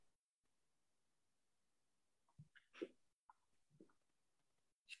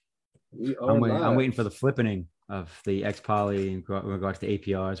We are I'm waiting live. for the flippening of the X poly in regards to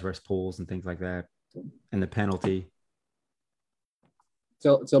APRs versus pools and things like that, and the penalty.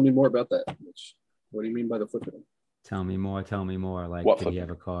 Tell me more about that, Mitch. What do you mean by the flipping? Tell me more. Tell me more. Like, What did he flipping?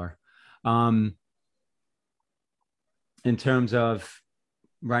 have a car? In terms of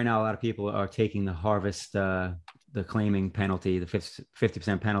right now, a lot of people are taking the harvest, the claiming penalty, the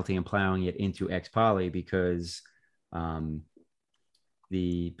 50% penalty, and plowing it into X poly because between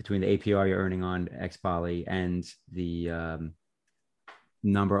the APR you're earning on X poly and the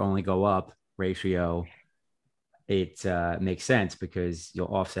number only go up ratio, it makes sense because you'll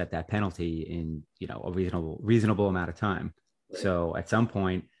offset that penalty in a reasonable amount of time. Right. So at some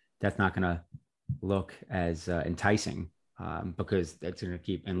point, that's not going to look as enticing because it's going to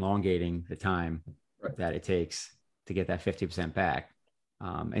keep elongating the time that it takes to get that 50% back.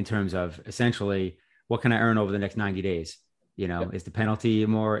 In terms of essentially, what can I earn over the next 90 days? Is the penalty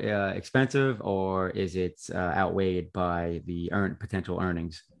more expensive, or is it outweighed by the potential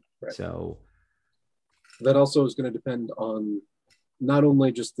earnings? Right. So that also is going to depend on not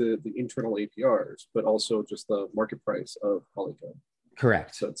only just the internal APRs, but also just the market price of PolyCUB.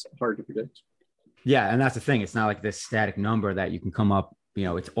 Correct. So it's hard to predict. Yeah, and that's the thing. It's not like this static number that you can come up.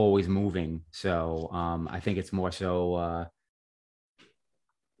 It's always moving. So I think it's more so.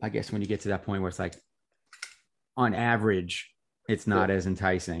 I guess when you get to that point where it's like, on average, it's not as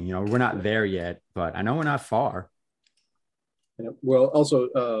enticing. We're not there yet, but I know we're not far. Yeah. Well, also,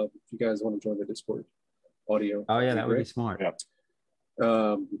 if you guys want to join the Discord audio. Oh, yeah, that would be smart.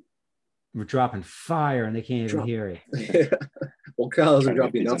 Yeah. We're dropping fire and they can't even hear it. Yeah. Well, Kyle hasn't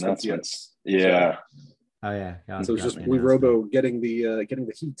dropped the announcements yet. Yeah. Oh, yeah. So it's just we Robo getting the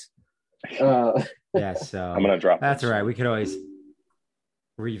heat. Yeah, so I'm going to drop that's all right. We could always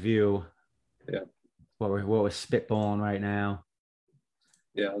review what we're spitballing right now.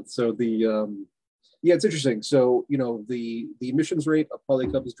 Yeah, so it's interesting. So the emissions rate of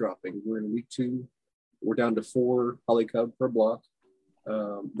PolyCUB is dropping. We're in week 2. We're down to 4 PolyCUB per block.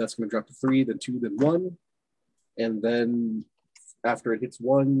 That's going to drop to 3, then 2, then 1, and then after it hits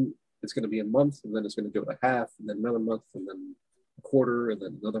 1, it's going to be a month, and then it's going to go to half, and then another month, and then a quarter, and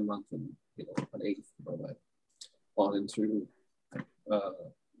then another month, and an eighth, and all that, on into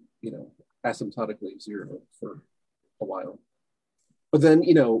asymptotically 0 for a while. But then,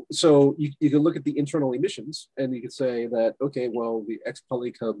 so you can look at the internal emissions and you could say that, okay, well, the X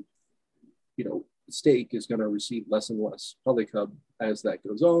PolyCUB, stake is going to receive less and less PolyCUB as that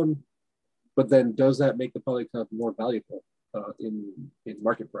goes on. But then does that make the PolyCUB more valuable in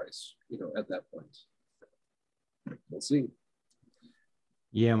market price, at that point? We'll see.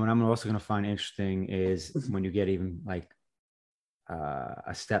 Yeah, what I'm also going to find interesting is when you get even like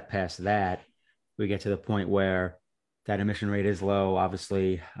a step past that, we get to the point where that emission rate is low.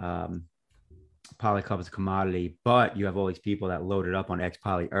 Obviously, PolyCUB is a commodity, but you have all these people that loaded up on X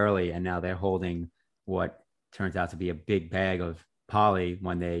poly early, and now they're holding what turns out to be a big bag of poly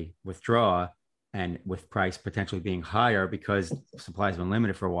when they withdraw, and with price potentially being higher because supply has been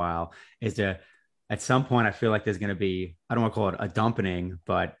limited for a while. At some point, I feel like there's going to be, I don't want to call it a dumpening,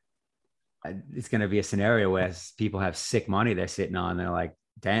 but it's going to be a scenario where people have sick money they're sitting on. They're like,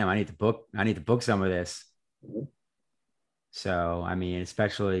 damn, I need to book some of this. Mm-hmm. So, I mean,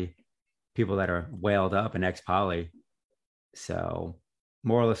 especially people that are whaled up in X poly. So,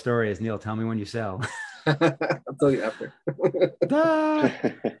 moral of the story is, Neil, tell me when you sell. I'll tell you after.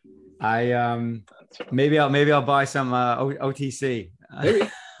 Maybe I'll buy some OTC. Maybe.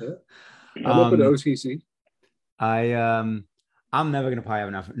 Yeah. I'm open to OTC. I'm never gonna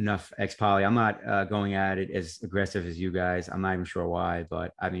probably have enough X poly. I'm not going at it as aggressive as you guys. I'm not even sure why,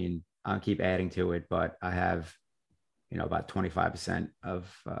 but I mean, I'll keep adding to it. But I have, about 25%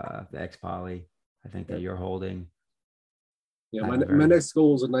 of the X poly. I think that you're holding. Yeah, my next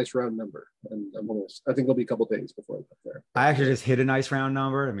goal is a nice round number, and I think it'll be a couple of days before I get there. I actually just hit a nice round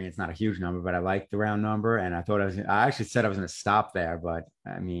number. I mean, it's not a huge number, but I like the round number, and I actually said I was going to stop there, but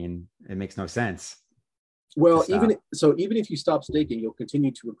I mean, it makes no sense. Well, even if you stop staking, you'll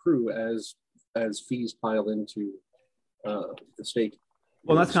continue to accrue as fees pile into the stake.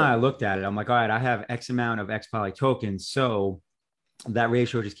 Well, that's kind of I looked at it. I'm like, all right, I have X amount of X poly tokens, so that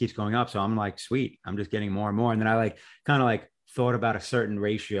ratio just keeps going up. So I'm like, sweet, I'm just getting more and more. And then I thought about a certain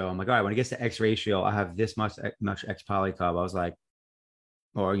ratio. I'm like, all right, when it gets to X ratio, I have this much X PolyCUB. I was like,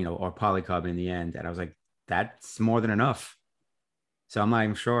 or PolyCUB in the end. And I was like, that's more than enough. So I'm not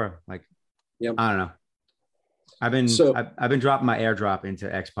even sure. Like, I don't know. I've been dropping my airdrop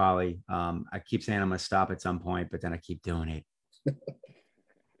into X poly. I keep saying I'm going to stop at some point, but then I keep doing it.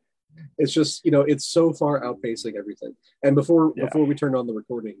 It's just, it's so far outpacing everything. And before we turned on the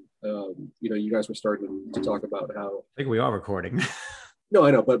recording, you guys were starting to talk about how, I think we are recording. No,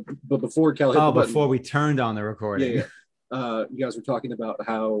 I know, but before Cal hit the button, before we turned on the recording. You guys were talking about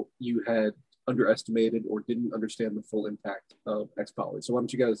how you had underestimated or didn't understand the full impact of XPoly. So why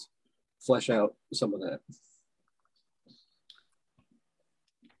don't you guys flesh out some of that?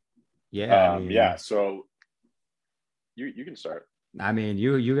 Yeah. So you can start. I mean,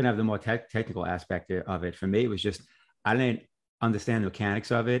 you're gonna have the more technical aspect of it. For me, it was just I didn't understand the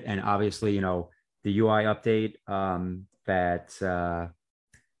mechanics of it, and obviously, the UI update that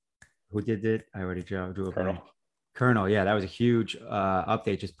who did it? I already drew a Kernel. Yeah, that was a huge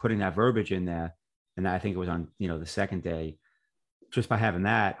update. Just putting that verbiage in there, and I think it was on the second day. Just by having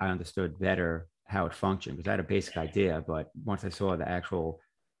that, I understood better how it functioned because I had a basic idea, but once I saw the actual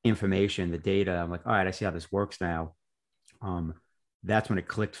information, the data, I'm like, all right, I see how this works now. That's when it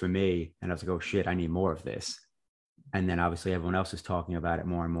clicked for me, and I was like, oh shit, I need more of this. And then obviously everyone else is talking about it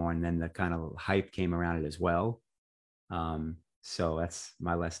more and more, and then the kind of hype came around it as well. So that's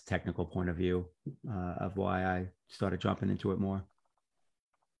my less technical point of view of why I started jumping into it more.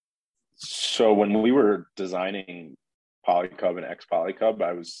 So when we were designing PolyCUB and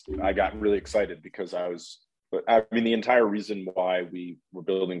XPolyCUB, I got really excited because the entire reason why we were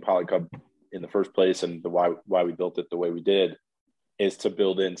building PolyCUB in the first place and why we built it the way we did is to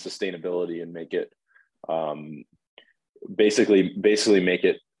build in sustainability and make it basically make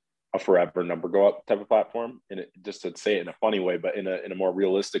it a forever number go up type of platform. And just to say it in a funny way, but in a more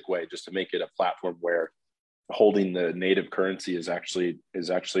realistic way, just to make it a platform where holding the native currency is actually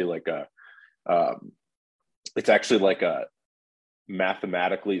like a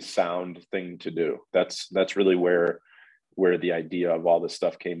mathematically sound thing to do. That's really where the idea of all this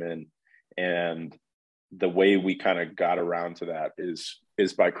stuff came in. And the way we kind of got around to that is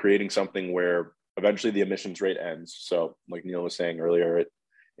by creating something where eventually the emissions rate ends. So like Neil was saying earlier,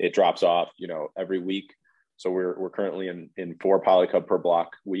 it drops off, every week. So we're currently in 4 PolyCUB per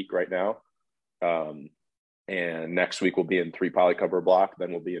block week right now. And next week we'll be in 3 PolyCUB per block.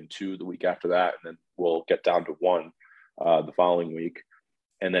 Then we'll be in 2 the week after that. And then we'll get down to 1 the following week.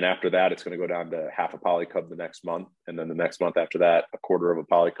 And then after that, it's going to go down to half a PolyCUB the next month. And then the next month after that, a quarter of a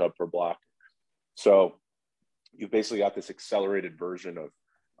PolyCUB per block. So you've basically got this accelerated version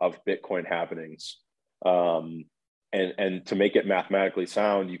of Bitcoin happenings. And to make it mathematically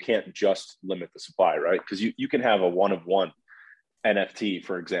sound, you can't just limit the supply, right? Because you can have a 1 of 1 NFT,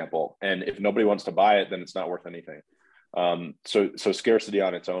 for example. And if nobody wants to buy it, then it's not worth anything. So scarcity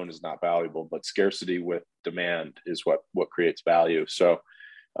on its own is not valuable, but scarcity with demand is what creates value. So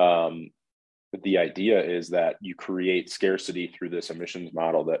the idea is that you create scarcity through this emissions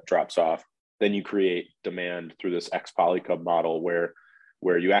model that drops off. Then you create demand through this XPolyCUB model where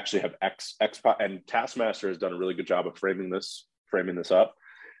you actually have and Taskmaster has done a really good job of framing this up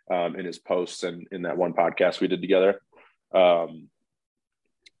in his posts and in that one podcast we did together. XPolyCUB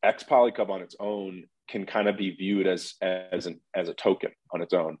on its own can kind of be viewed as a token on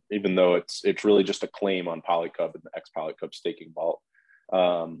its own, even though it's really just a claim on PolyCUB and the XPolyCUB staking vault.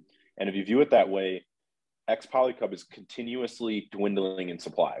 And if you view it that way, XPolyCUB is continuously dwindling in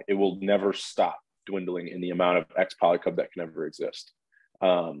supply. It will never stop dwindling in the amount of XPolyCUB that can ever exist.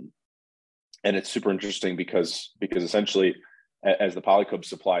 And it's super interesting because essentially, as the PolyCUB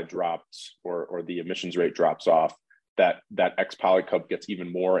supply drops or the emissions rate drops off, that XPolyCUB gets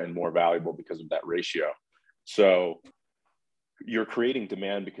even more and more valuable because of that ratio. So you're creating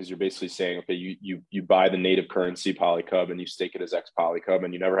demand because you're basically saying, okay, you buy the native currency PolyCUB and you stake it as XPolyCUB,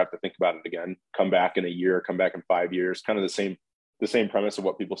 and you never have to think about it again. Come back in a year, come back in 5 years. Kind of the same premise of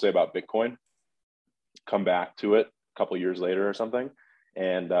what people say about Bitcoin. Come back to it a couple of years later or something,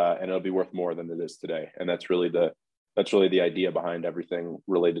 and it'll be worth more than it is today. And that's really the idea behind everything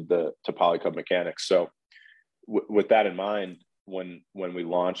related to PolyCUB mechanics. So with that in mind, when we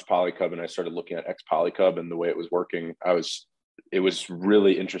launched PolyCUB and I started looking at XPolyCUB and the way it was working, it was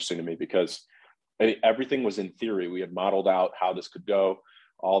really interesting to me because everything was in theory. We had modeled out how this could go,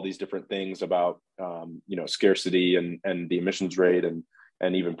 all these different things about scarcity and the emissions rate and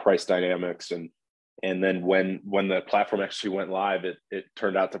even price dynamics. And then when the platform actually went live, it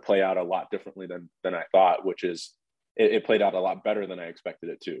turned out to play out a lot differently than I thought, which is it played out a lot better than I expected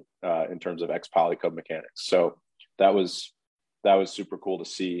it to in terms of XPolyCUB mechanics. So that was super cool to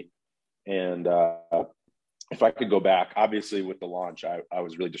see. And if I could go back, obviously with the launch, I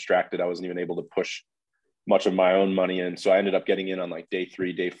was really distracted. I wasn't even able to push much of my own money in. So I ended up getting in on like day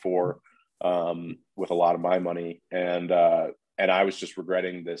 3, day 4 with a lot of my money. And I was just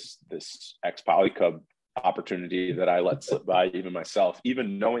regretting this XPolyCUB opportunity that I let slip by, even myself,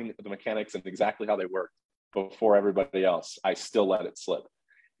 even knowing the mechanics and exactly how they work before everybody else, I still let it slip.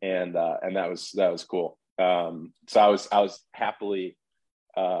 And that was cool. So I was happily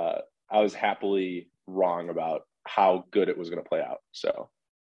wrong about how good it was going to play out. So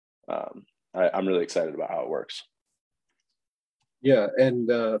I'm really excited about how it works. Yeah, and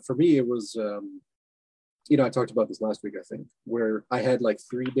for me, it was, I talked about this last week, I think, where I had like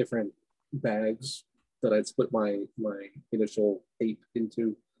 3 different bags that I'd split my initial 8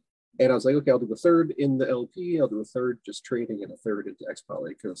 into. And I was like, okay, I'll do the third in the LP, I'll do a third just trading, and a third into XPoly,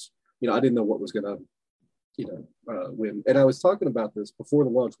 because, I didn't know what was going to, win. And I was talking about this before the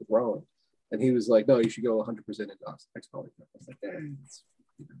launch with Roland, and he was like, no, you should go 100% into XPoly. I was like,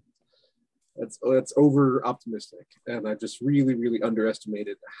 that's over optimistic. And I just really, really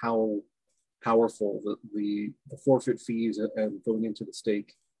underestimated how powerful the forfeit fees and going into the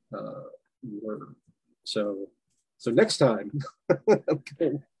stake were. So next time, I'm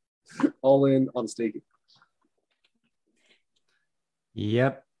going all in on staking.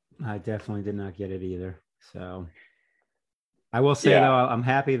 Yep, I definitely did not get it either. So I will say though, I'm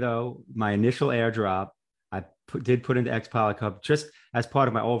happy though. My initial airdrop, I did put into XPolyCUB just as part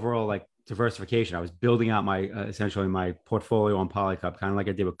of my overall like diversification. I was building out my essentially my portfolio on PolyCUB, kind of like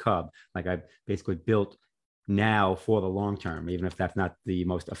I did with Cub. Like I basically built now for the long term, even if that's not the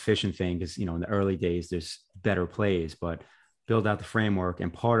most efficient thing, because in the early days there's better plays, but build out the framework.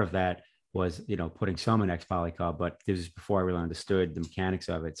 And part of that was putting some in XPolyCUB, but this is before I really understood the mechanics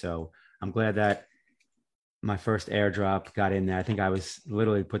of it. So I'm glad that my first airdrop got in there. I think I was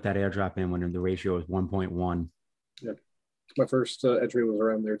literally put that airdrop in when the ratio was 1.1. Yeah, my first entry was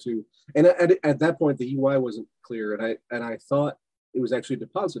around there too. And at that point, the UI wasn't clear, and I thought it was actually a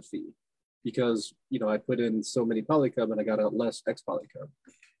deposit fee, because I put in so many PolyCUB and I got out less XPolyCUB.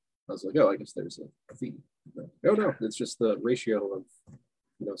 I was like, oh, I guess there's a fee. No, it's just the ratio of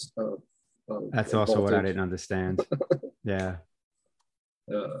that's also what I didn't understand. Yeah.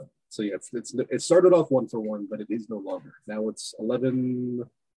 So yeah, it started off 1 for 1, but it is no longer. Now it's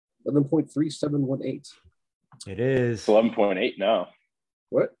 11.3718. It is. It's 11.8 now.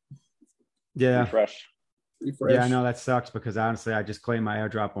 What? Yeah. Refresh. Yeah, I know that sucks, because honestly, I just claimed my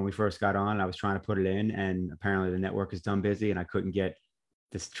airdrop when we first got on. I was trying to put it in, and apparently the network is done busy, and I couldn't get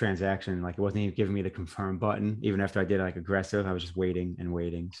this transaction. Like, it wasn't even giving me the confirm button. Even after I did like aggressive, I was just waiting and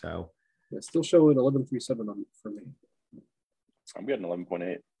waiting. So it's still showing 11.37 for me. I'm getting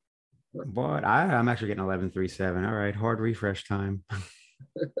 11.8. But I'm actually getting 11.37. All right, hard refresh time.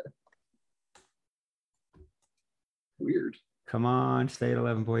 Weird. Come on, stay at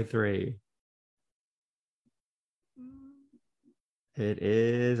 11.3. It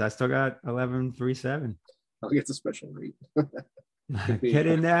is. I still got 11.37. I'll get the special rate. Get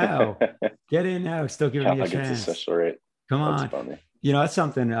in now. Get in now. Still giving me a chance. Gets a special rate. Come on. That's funny. That's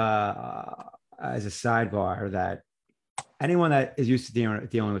something as a sidebar, that anyone that is used to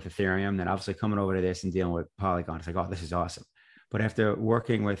dealing with Ethereum, then obviously coming over to this and dealing with Polygon, it's like, oh, this is awesome. But after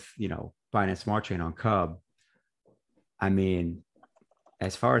working with, Binance Smart Chain on Cub, I mean,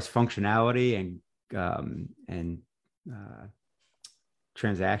 as far as functionality and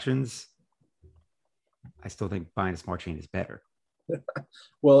transactions, I still think Binance Smart Chain is better.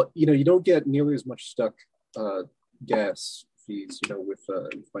 Well, you don't get nearly as much stuck gas fees, with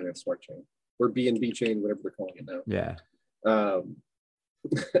Binance Smart Chain or BNB Chain, whatever they're calling it now. Yeah.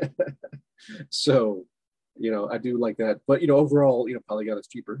 So, I do like that, but overall, Polygon is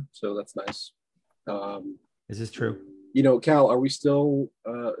cheaper, so that's nice. Is this true? Cal, are we still,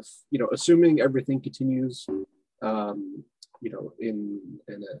 assuming everything continues, in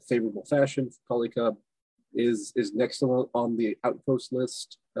a favorable fashion for PolyCUB, is next on the outpost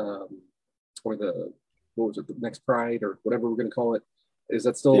list, or the next Pride, or whatever we're going to call it? Is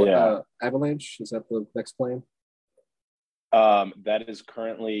that still Avalanche? Is that the next plan? That is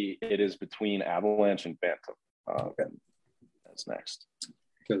currently, it is between Avalanche and Phantom. Okay. That's next.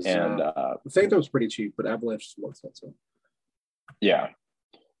 Because Phantom's pretty cheap, but Avalanche is more expensive. Yeah.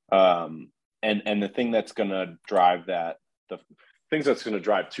 And the thing that's going to drive that, the things that's going to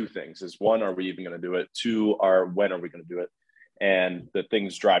drive 2 things is, 1, are we even going to do it? 2, when are we going to do it? And the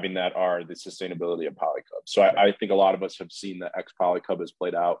things driving that are the sustainability of PolyCUB. So I think a lot of us have seen that XPolyCUB has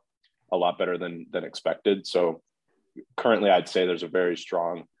played out a lot better than expected. So currently, I'd say there's a very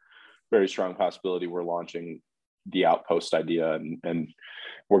strong possibility we're launching the outpost idea, and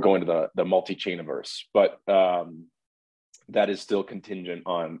we're going to the multi-chainiverse. But that is still contingent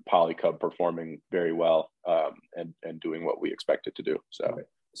on PolyCUB performing very well, and doing what we expect it to do.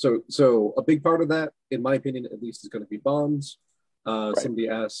 So a big part of that, in my opinion, at least, is going to be bonds. Right. Somebody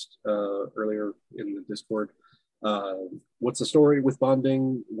asked earlier in the Discord, what's the story with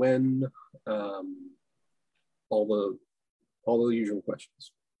bonding? When? All the usual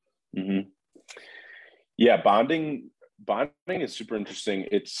questions. Mm-hmm. Yeah, bonding is super interesting.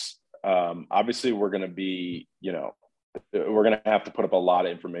 It's obviously we're going to be, we're going to have to put up a lot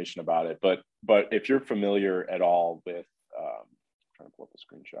of information about it. But if you're familiar at all with, trying to pull up a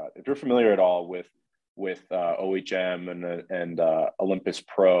screenshot. If you're familiar at all with OHM and Olympus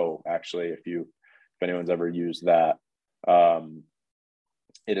Pro, actually, if anyone's ever used that,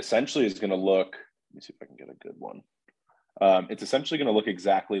 it essentially is going to look. Let me see if I can get a good one. It's essentially going to look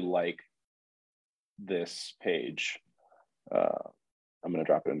exactly like this page. I'm going to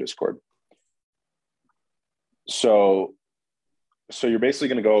drop it in Discord. So you're basically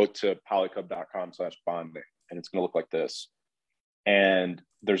going to go to polycub.com/bonding, and it's going to look like this. And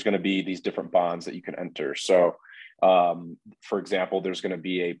there's going to be these different bonds that you can enter. So, for example, there's going to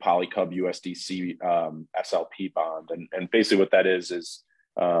be a PolyCUB USDC SLP bond, and basically what that is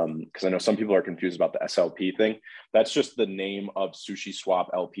because I know some people are confused about the SLP thing. That's just the name of SushiSwap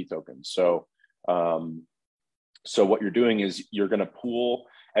LP tokens. So what you're doing is you're going to pool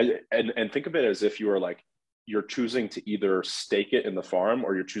and think of it as if you're choosing to either stake it in the farm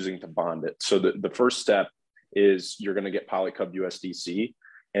or you're choosing to bond it. So the first step is you're going to get PolyCUB USDC,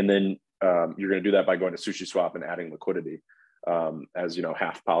 and then you're going to do that by going to SushiSwap and adding liquidity, as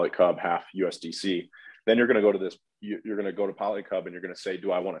half PolyCUB, half USDC. Then you're going to go to you're going to go to PolyCUB and you're going to say,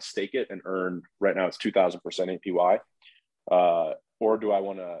 do I want to stake it and earn, right now it's 2,000% APY, or do I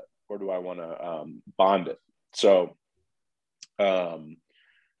want to bond it? So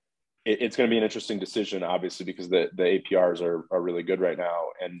it's going to be an interesting decision, obviously, because the APRs are really good right now,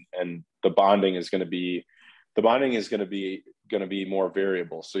 and the bonding is going to be more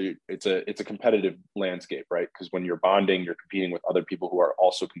variable. So it's a competitive landscape, right? Because when you're bonding, you're competing with other people who are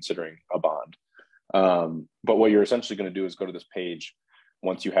also considering a bond. But what you're essentially going to do is go to this page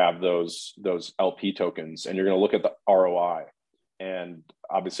once you have those LP tokens, and you're going to look at the ROI. And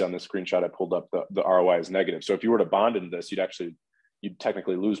obviously on this screenshot I pulled up, the ROI is negative. So if you were to bond into this, you'd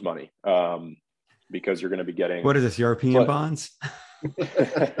technically lose money, because you're going to be getting, what is this, European bonds?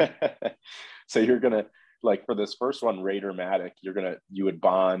 So you're going to, like, for this first one, Raidermatic, you would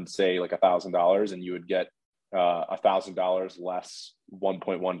bond, say, like $1,000, and you would get $1,000 less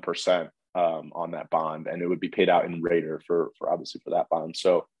 1.1% on that bond, and it would be paid out in Raider for obviously for that bond.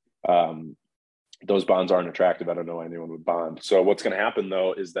 So those bonds aren't attractive. I don't know anyone would bond. So what's going to happen,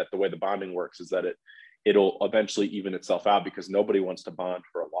 though, is that the way the bonding works is that it'll eventually even itself out, because nobody wants to bond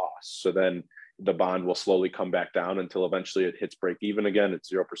for a loss. So then the bond will slowly come back down until eventually it hits break even again.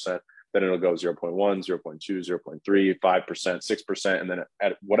 It's 0%. Then it'll go 0.1, 0.2, 0.3, 5%, 6%. And then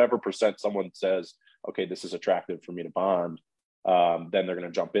at whatever percent someone says, okay, this is attractive for me to bond, then they're going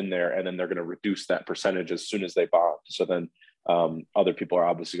to jump in there, and then they're going to reduce that percentage as soon as they bond. So then other people are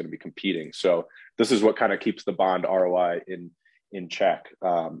obviously going to be competing. So this is what kind of keeps the bond ROI in check.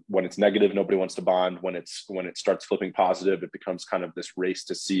 When it's negative, nobody wants to bond. When it starts flipping positive, it becomes kind of this race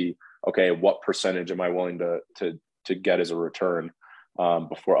to see, okay, what percentage am I willing to get as a return,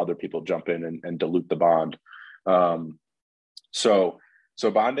 before other people jump in and dilute the bond. So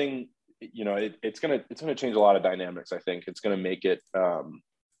bonding, it's gonna change a lot of dynamics. I think it's gonna make it a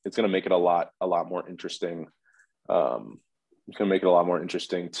lot more interesting. It's gonna make it a lot more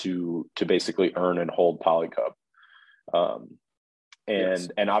interesting to basically earn and hold PolyCUB.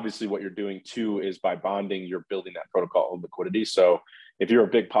 And obviously what you're doing too is by bonding, you're building that protocol of liquidity. So if you're a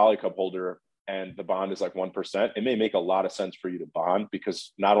big PolyCUB holder and the bond is like 1%, it may make a lot of sense for you to bond,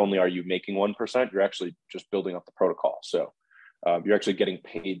 because not only are you making 1%, you're actually just building up the protocol. So you're actually getting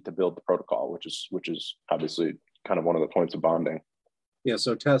paid to build the protocol, which is obviously kind of one of the points of bonding. Yeah,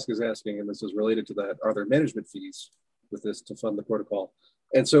 so Task is asking, and this is related to that, are there management fees with this to fund the protocol?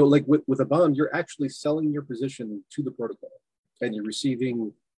 And so like with a bond, you're actually selling your position to the protocol, and you're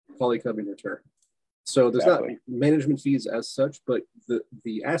receiving PolyCUB in return. So there's not management fees as such, but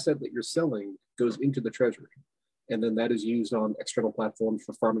the asset that you're selling goes into the treasury, and then that is used on external platforms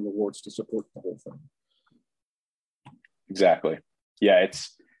for farming rewards to support the whole thing. Exactly. Yeah,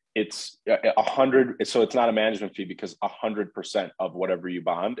 it's 100. So it's not a management fee, because 100% of whatever you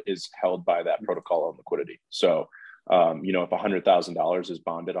bond is held by that protocol on liquidity. So if $100,000 is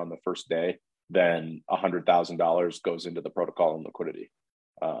bonded on the first day, then $100,000 goes into the protocol and liquidity,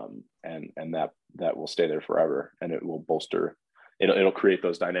 and that will stay there forever, and it will bolster. It'll create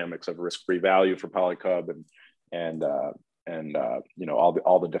those dynamics of risk-free value for PolyCUB, and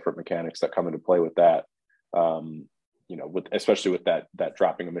all the different mechanics that come into play with that. Especially with that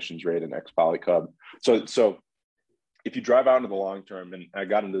dropping emissions rate in XPolyCUB. So if you drive out into the long term, and I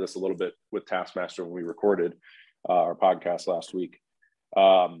got into this a little bit with Taskmaster when we recorded our podcast last week,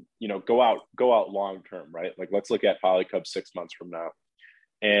 go out long term, right? Like, let's look at PolyCUB 6 months from now,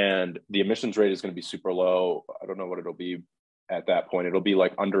 and the emissions rate is going to be super low. I don't know what it'll be at that point. It'll be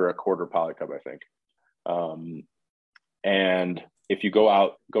like under a quarter PolyCUB, I think. And if you go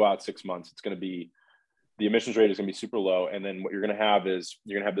out 6 months, it's going to be, the emissions rate is going to be super low. And then what you're going to have is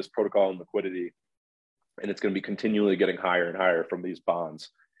you're going to have this protocol and liquidity, and it's going to be continually getting higher and higher from these bonds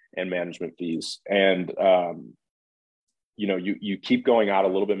and management fees. And, you keep going out a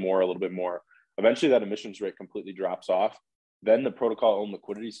little bit more. Eventually that emissions rate completely drops off. Then the protocol owned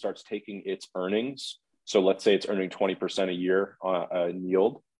liquidity starts taking its earnings. So let's say it's earning 20% a year in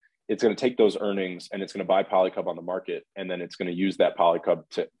yield. It's going to take those earnings and it's going to buy PolyCUB on the market. And then it's going to use that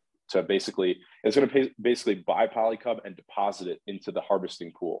PolyCUB to basically buy PolyCUB and deposit it into the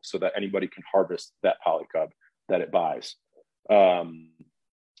harvesting pool so that anybody can harvest that PolyCUB that it buys.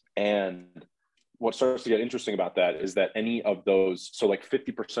 And what starts to get interesting about that is that any of those, so like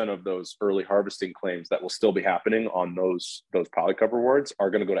 50% of those early harvesting claims that will still be happening on those PolyCUB rewards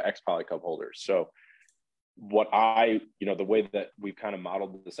are going to go to ex-PolyCUB holders. So the way that we've kind of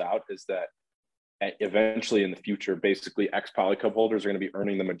modeled this out is that eventually in the future, basically ex-PolyCUB holders are going to be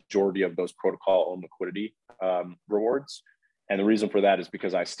earning the majority of those protocol-owned liquidity rewards. And the reason for that is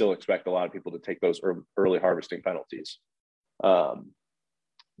because I still expect a lot of people to take those early harvesting penalties.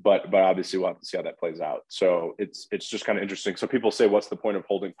 But obviously we'll have to see how that plays out. So it's just kind of interesting. So people say, what's the point of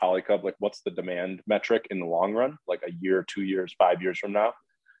holding PolyCUB? Like, what's the demand metric in the long run, like a year, 2 years, 5 years from now?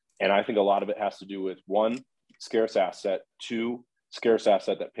 And I think a lot of it has to do with, one, scarce asset, two, scarce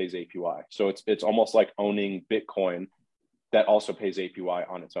asset that pays APY. So it's almost like owning Bitcoin that also pays APY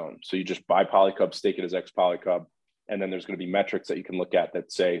on its own. So you just buy PolyCUB, stake it as ex-PolyCUB, and then there's going to be metrics that you can look at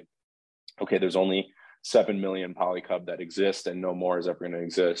that say, okay, there's only 7 million PolyCUB that exist and no more is ever going to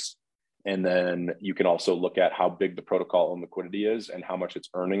exist. And then you can also look at how big the protocol owned liquidity is and how much it's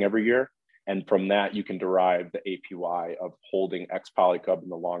earning every year. And from that, you can derive the APY of holding ex-PolyCUB in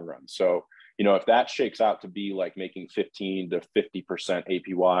the long run. So, if that shakes out to be like making 15 to 50%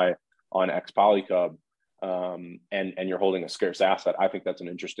 APY on ex-PolyCUB, and you're holding a scarce asset, I think that's an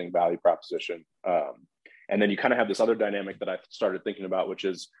interesting value proposition. And then you kind of have this other dynamic that I started thinking about, which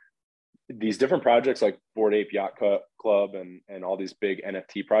is these different projects like Bored Ape Yacht Club and all these big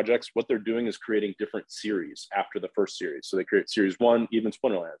NFT projects. What they're doing is creating different series after the first series. So they create series one, even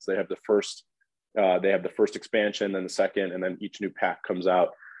Splinterlands. They have the first expansion, then the second, and then each new pack comes out.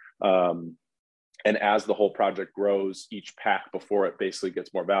 And as the whole project grows, each pack before it basically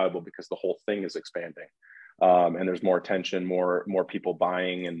gets more valuable because the whole thing is expanding. And there's more attention, more people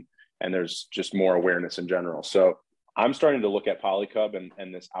buying, and there's just more awareness in general. So I'm starting to look at PolyCUB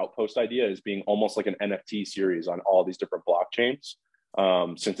and this outpost idea as being almost like an NFT series on all these different blockchains,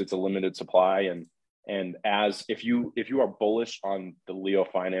 since it's a limited supply. And as if you are bullish on the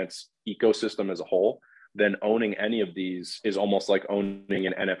LeoFinance ecosystem as a whole, then owning any of these is almost like owning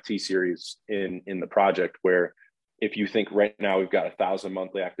an NFT series in the project, where if you think right now we've got 1,000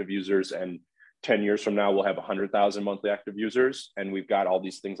 monthly active users and 10 years from now we'll have 100,000 monthly active users, and we've got all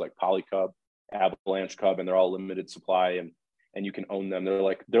these things like PolyCUB, Avalanche Cub, and they're all limited supply, and you can own them. They're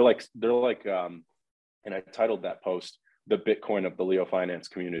like and I titled that post "The Bitcoin of the LeoFinance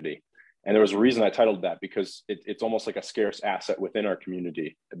Community." And there was a reason I titled that, because it's almost like a scarce asset within our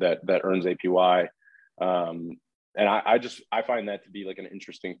community that earns APY. And I find that to be like an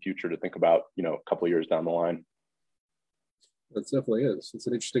interesting future to think about, a couple of years down the line. That definitely is. It's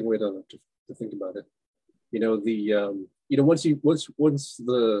an interesting way to think about it. Once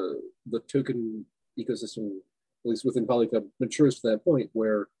the token ecosystem, at least within PolyCUB, matures to that point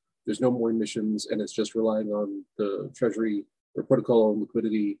where there's no more emissions and it's just relying on the treasury or protocol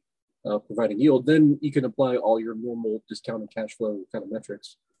liquidity providing yield, then you can apply all your normal discounted cash flow kind of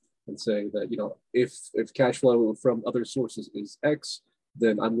metrics and say that, if cash flow from other sources is X,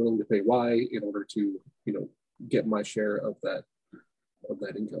 then I'm willing to pay Y in order to, get my share of that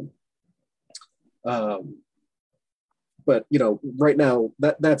income. But right now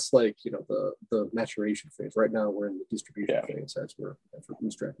that's like the maturation phase. Right now we're in the distribution phase as we're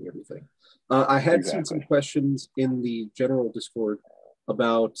bootstrapping everything. I had seen some questions in the general Discord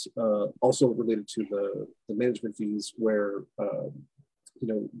about also related to the management fees, where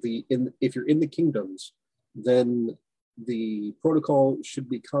if you're in the kingdoms, then the protocol should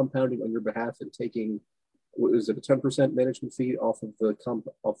be compounding on your behalf and taking, what is it, a 10% management fee off of the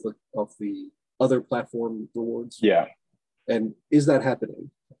other platform rewards? Yeah. And is that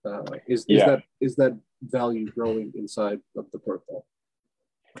happening? Is that value growing inside of the protocol?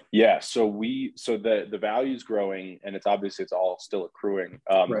 Yeah, so the value is growing, and it's all still accruing.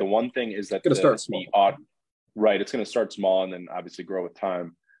 Right. The one thing is that It's going to start small. Right, it's going to start small and then obviously grow with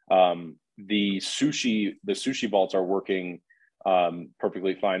time. The sushi vaults are working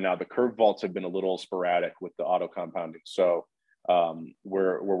perfectly fine now. The curve vaults have been a little sporadic with the auto compounding, so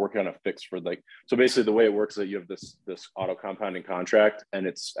we're working on a fix for so basically the way it works is that you have this auto compounding contract, and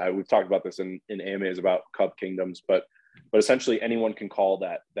it's we've talked about this in AMAs about Cub Kingdoms, but essentially anyone can call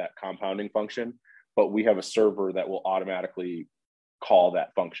that compounding function, but we have a server that will automatically call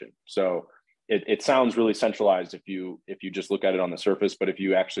that function. So it sounds really centralized if you just look at it on the surface, but if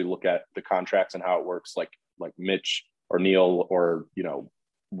you actually look at the contracts and how it works, like Mitch or Neil or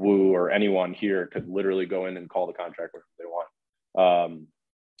Wu or anyone here could literally go in and call the contract whenever they want.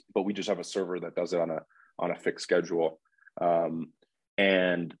 But we just have a server that does it on a fixed schedule,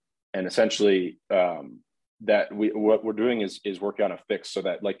 and essentially what we're doing is working on a fix so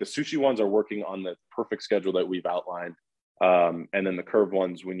that the sushi ones are working on the perfect schedule that we've outlined. And then the curve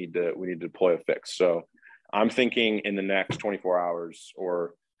ones, we need to deploy a fix. So I'm thinking in the next 24 hours,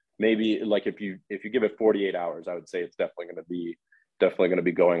 or maybe if you give it 48 hours, I would say it's definitely going to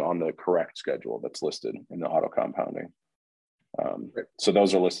be going on the correct schedule that's listed in the auto compounding. So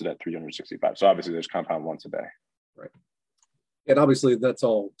those are listed at 365. So obviously there's compound once a day. Right. And obviously that's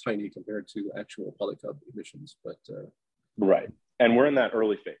all tiny compared to actual PolyCUB emissions, but right. And we're in that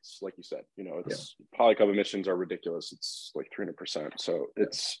early phase, like you said. PolyCUB emissions are ridiculous. It's like 300%. So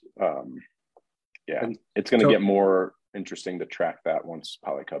it's it's going to get more interesting to track that once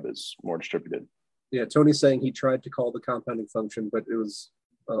PolyCUB is more distributed. Yeah, Tony's saying he tried to call the compounding function, but it was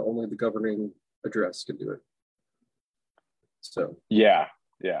only the governing address can do it. So yeah.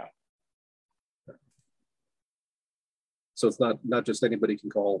 So it's not just anybody can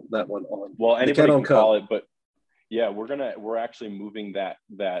call that one on. Well, anybody can call it, but yeah, we're actually moving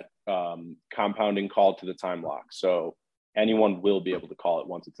that compounding call to the time lock. So anyone will be able to call it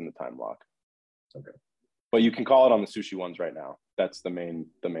once it's in the time lock. Okay. But you can call it on the sushi ones right now. That's the main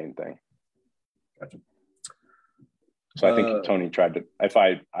thing. Gotcha. So I think Tony tried to. I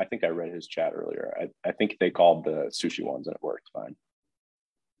think I read his chat earlier. I think they called the sushi ones and it worked fine.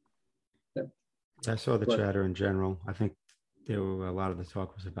 Yeah. I saw the chatter in general. I think there were a lot of the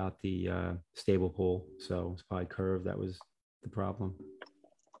talk was about the stable pool. So it's probably curve that was the problem.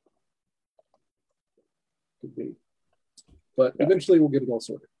 Could be. But eventually we'll get it all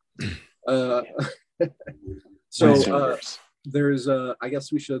sorted. So there's I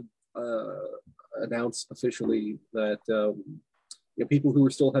guess we should announce officially that people who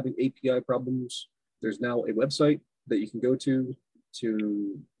are still having API problems, there's now a website that you can go to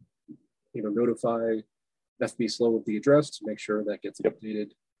notify FB Slow of the address to make sure that gets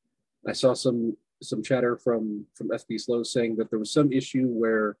updated. I saw some chatter from FB Slow saying that there was some issue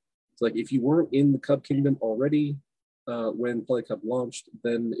where it's like if you weren't in the Cub Kingdom already when PolyCUB launched,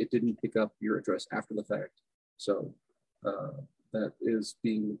 then it didn't pick up your address after the fact. So that is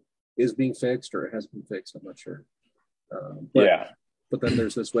being fixed, or it has been fixed. I'm not sure. But then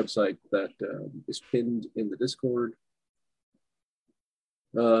there's this website that is pinned in the Discord.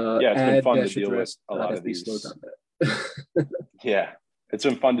 It's been fun to deal with a lot of these. It's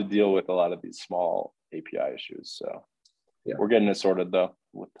been fun to deal with a lot of these small API issues. So we're getting it sorted though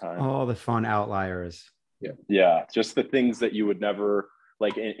with time. All the fun outliers. Yeah, just the things that you would never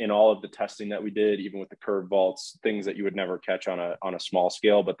in all of the testing that we did, even with the curve vaults, things that you would never catch on a small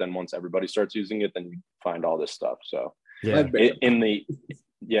scale. But then once everybody starts using it, then you find all this stuff. So live beta. In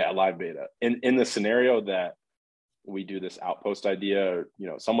the scenario that we do this outpost idea,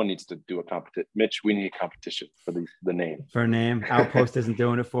 someone needs to do a competition. Mitch, we need a competition for the name. For a name, Outpost isn't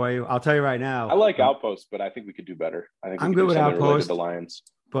doing it for you. I'll tell you right now. I like Outpost, but I think we could do better. I think I'm good with Outpost. The Lions.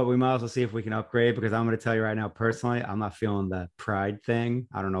 But we might as well see if we can upgrade, because I'm going to tell you right now, personally, I'm not feeling the Pride thing.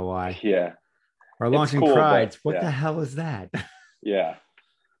 I don't know why. Yeah. We're launching cool, Prides. What the hell is that? Yeah.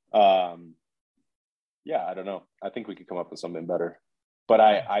 I don't know. I think we could come up with something better. But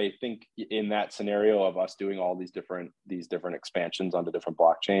I think in that scenario of us doing all these different expansions onto different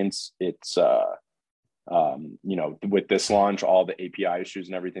blockchains, it's with this launch, all the API issues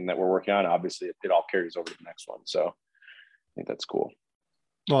and everything that we're working on, obviously it all carries over to the next one. So I think that's cool.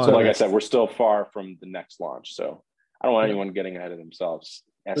 Well, so like I said, we're still far from the next launch. So I don't want anyone getting ahead of themselves,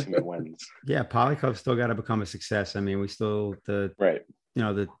 asking me when's. Yeah, PolyCUB still got to become a success. I mean, we still the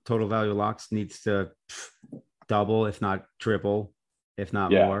total value locks needs to double, if not triple, if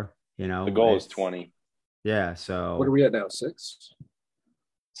not more. The goal is 20. Yeah. So what are we at now? 6.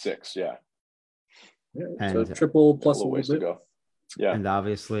 6. Yeah. Yeah. So triple plus a ways to go. Yeah. And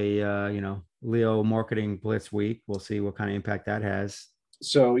obviously, Leo Marketing Blitz Week. We'll see what kind of impact that has.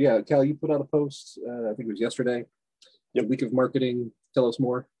 So yeah, Cal, you put out a post, I think it was yesterday, the week of marketing. Tell us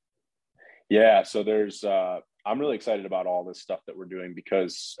more. Yeah, so there's, I'm really excited about all this stuff that we're doing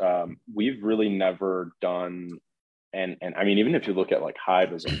because we've really never done, and I mean, even if you look at like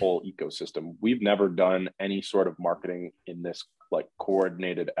Hive as a whole ecosystem, we've never done any sort of marketing in this like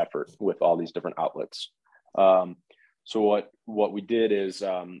coordinated effort with all these different outlets. So what we did is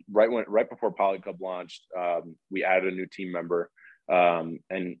right before PolyCUB launched, we added a new team member,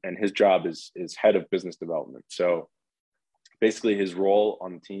 and his job is head of business development. So basically, his role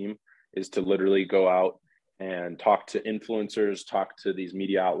on the team is to literally go out and talk to influencers, talk to these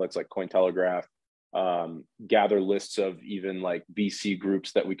media outlets like Cointelegraph, gather lists of even like VC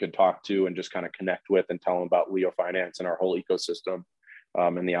groups that we could talk to and just kind of connect with and tell them about LeoFinance and our whole ecosystem,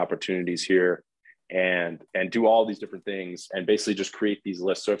 and the opportunities here, and do all these different things and basically just create these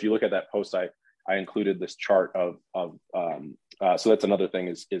lists. So if you look at that post, I included this chart of so that's another thing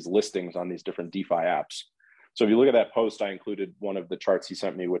is listings on these different DeFi apps. So if you look at that post, I included one of the charts he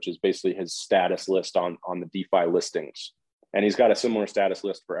sent me, which is basically his status list on the DeFi listings. And he's got a similar status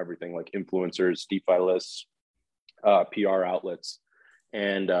list for everything like influencers, DeFi lists, PR outlets.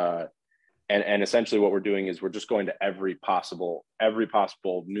 And essentially what we're doing is we're just going to every possible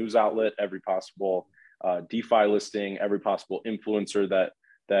news outlet, every possible DeFi listing, every possible influencer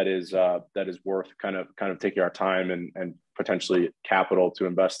that is worth kind of taking our time and potentially capital to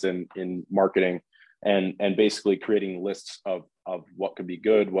invest in marketing. And basically creating lists of what could be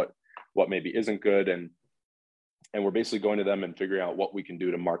good, what maybe isn't good, and we're basically going to them and figuring out what we can do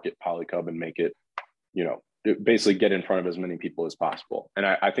to market PolyCUB and make it, basically get in front of as many people as possible. And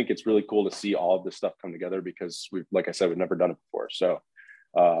I think it's really cool to see all of this stuff come together because like I said, we've never done it before. So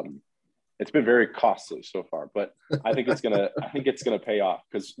it's been very costly so far, but I think it's gonna pay off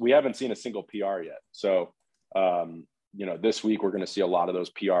because we haven't seen a single PR yet. So this week we're going to see a lot of those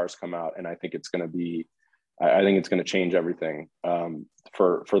PRs come out, and I think it's going to change everything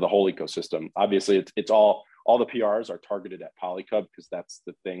for the whole ecosystem. Obviously, it's all the PRs are targeted at PolyCUB because that's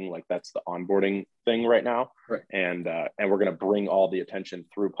the thing, like that's the onboarding thing right now, right? And we're going to bring all the attention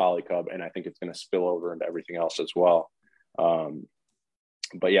through PolyCUB, and I think it's going to spill over into everything else as well.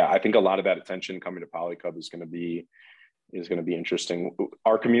 But yeah, I think a lot of that attention coming to PolyCUB is going to be interesting.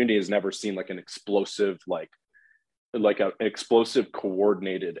 Our community has never seen like an explosive an explosive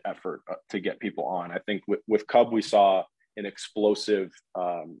coordinated effort to get people on. I think with Cub, we saw an explosive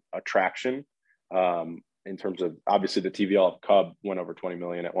attraction in terms of obviously the TVL of Cub went over 20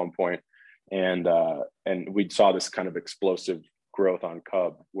 million at one point. And we saw this kind of explosive growth on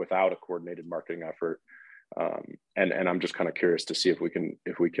Cub without a coordinated marketing effort. And I'm just kind of curious to see if we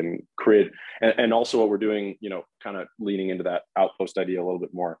can create, and also what we're doing, kind of leaning into that outpost idea a little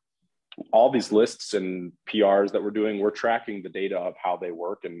bit more. All these lists and PRs that we're doing, we're tracking the data of how they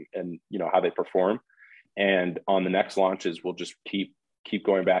work and how they perform. And on the next launches, we'll just keep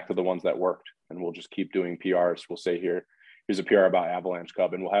going back to the ones that worked, and we'll just keep doing PRs. We'll say here's a PR about Avalanche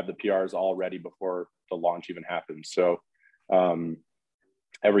Cub, and we'll have the PRs all ready before the launch even happens. So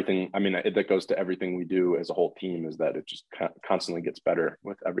everything, I mean, that goes to everything we do as a whole team, is that it just constantly gets better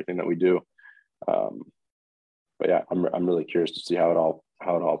with everything that we do. But yeah, I'm really curious to see how it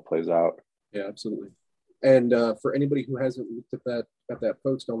all plays out. Yeah, absolutely. And for anybody who hasn't looked at that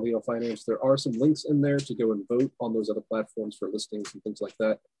post on LeoFinance, there are some links in there to go and vote on those other platforms for listings and things like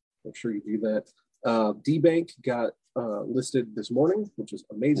that. Make sure you do that. DBank got listed this morning, which is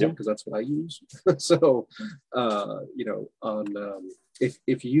amazing because that's what I use. So,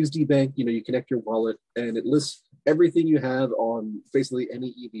 if you use DBank, you connect your wallet and it lists everything you have on basically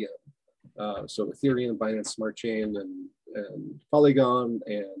any EVM. So Ethereum, Binance Smart Chain, and Polygon,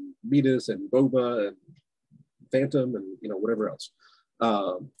 and Metis, and Boba, and Phantom, and whatever else.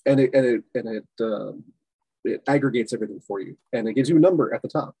 And it aggregates everything for you, and it gives you a number at the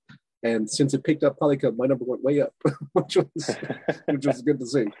top. And since it picked up PolyCUB, my number went way up, which was good to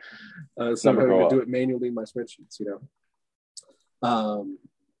see. So I'm having to do it manually in my spreadsheets,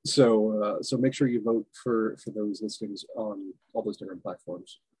 So make sure you vote for those listings on all those different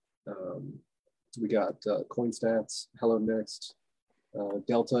platforms. We got CoinStats, Hello Next,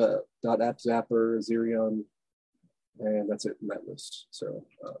 Delta, AppZapper, Zerion, and that's it in that list. So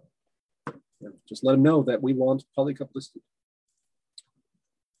just let them know that we want PolyCUB listed.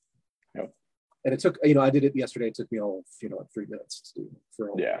 Yep. And it took, I did it yesterday. It took me all, 3 minutes to do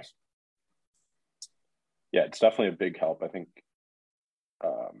for all. Yeah. Yeah, it's definitely a big help. I think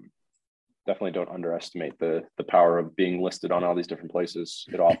definitely don't underestimate the power of being listed on all these different places.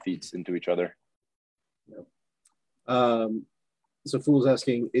 It all feeds into each other. Yeah. So Fool's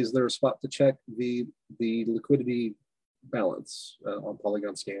asking, is there a spot to check the liquidity balance on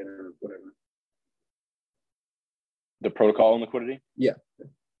Polygon Scan or whatever. The protocol and liquidity? Yeah.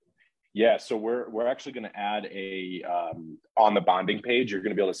 Yeah, so we're actually going to add a on the bonding page. You're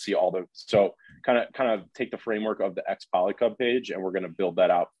going to be able to see all the kind of take the framework of the X PolyCUB page, and we're going to build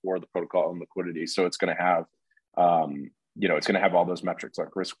that out for the protocol and liquidity. So it's going to have it's going to have all those metrics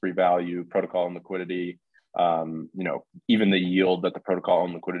like risk-free value, protocol and liquidity, even the yield that the protocol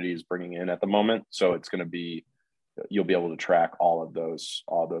and liquidity is bringing in at the moment. So it's going to be, you'll be able to track all those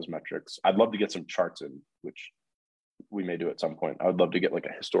metrics. I'd love to get some charts in, which we may do at some point. I would love to get like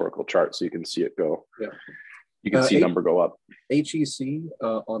a historical chart so you can see it go. Yeah. You can see number go up. HEC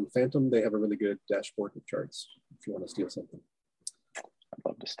on Phantom, they have a really good dashboard with charts if you want to steal something. I'd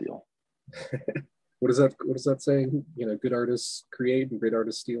love to steal. What is that saying? Good artists create and great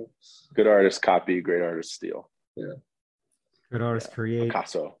artists steal. Good artists copy, great artists steal. Yeah. Good artists create.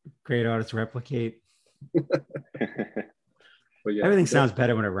 Picasso. Great artists replicate. But yeah, everything sounds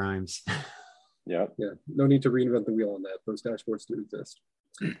better when it rhymes. Yeah. No need to reinvent the wheel on that. Those dashboards do exist.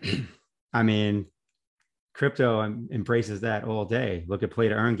 I mean, crypto embraces that all day. Look at play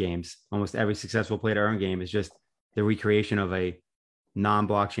to earn games. Almost every successful play to earn game is just the recreation of a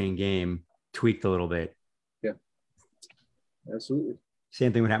non-blockchain game tweaked a little bit. Yeah, absolutely.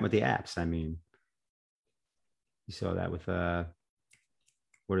 Same thing would happen with the apps. I mean, you saw that with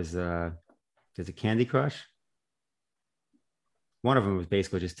is it Candy Crush? One of them was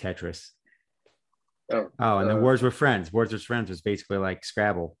basically just Tetris. Oh, and then Words with Friends. Words with Friends was basically like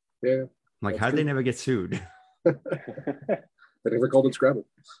Scrabble. Yeah. Like, how did they never get sued? They never called it Scrabble.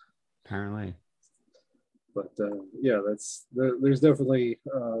 Apparently. But there's definitely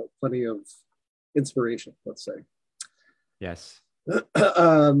plenty of inspiration, let's say. Yes. Is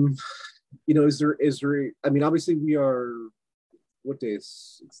there, I mean, obviously we are, what day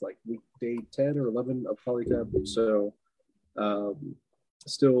is, it's like week day 10 or 11 of PolyCUB. So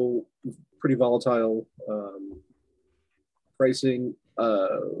still pretty volatile pricing,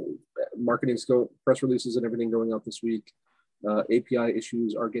 marketing scope, press releases and everything going out this week. API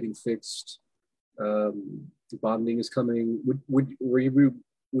issues are getting fixed. Bonding is coming. Would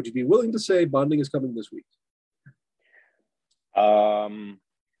you be willing to say bonding is coming this week? No.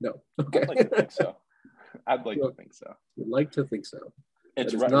 Okay. I'd like to think so. To think so. You'd like to think so.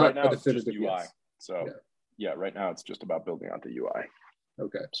 It's right now it's just UI. Yes. So yeah, right now it's just about building out the UI.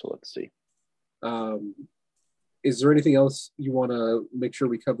 Okay. So let's see. Is there anything else you want to make sure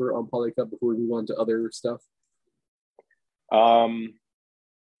we cover on PolyCUB before we move on to other stuff?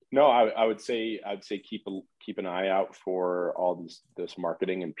 No, I would say keep an eye out for all this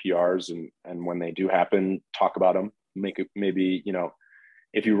marketing and PRs, and when they do happen, talk about them. Maybe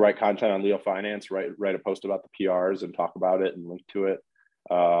if you write content on LeoFinance, write a post about the PRs and talk about it and link to it.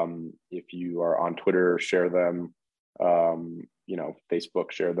 If you are on Twitter, share them.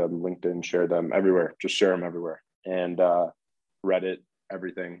 Facebook, share them. LinkedIn, share them everywhere. Just share them everywhere. And Reddit,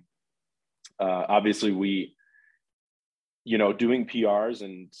 everything. Obviously, we, doing PRs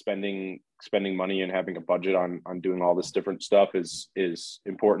and spending money and having a budget on doing all this different stuff is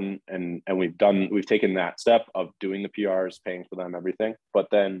important. And we've taken that step of doing the PRs, paying for them, everything. But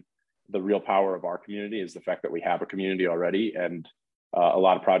then the real power of our community is the fact that we have a community already. And a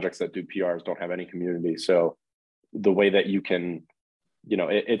lot of projects that do PRs don't have any community. So the way that you can,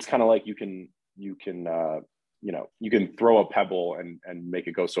 it's kind of like you can throw a pebble and make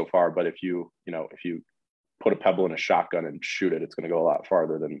it go so far. But if you put a pebble in a shotgun and shoot it, it's going to go a lot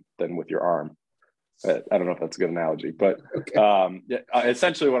farther than with your arm. I don't know if that's a good analogy, but okay.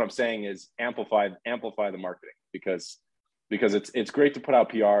 Essentially what I'm saying is amplify the marketing because it's great to put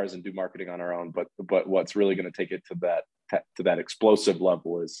out PRs and do marketing on our own, but what's really going to take it to that explosive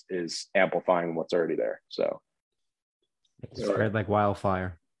level is amplifying what's already there. So spread like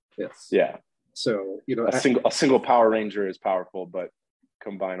wildfire. Yes. Yeah. So a single Power Ranger is powerful, but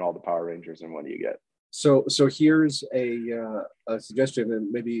combine all the Power Rangers and what do you get? So here's a suggestion,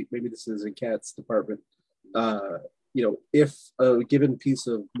 and maybe this is in Kat's department. If a given piece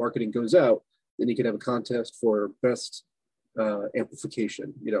of marketing goes out, then you can have a contest for best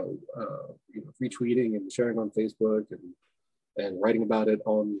amplification. Retweeting and sharing on Facebook and writing about it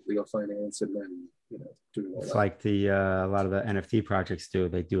on LeoFinance, and then doing all it's that. Like a lot of the NFT projects do.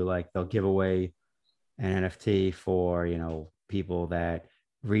 They do they'll give away an NFT for people that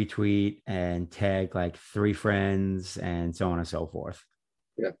retweet and tag 3 friends and so on and so forth.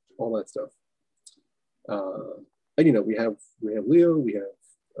 Yeah, all that stuff. And we have Leo, we have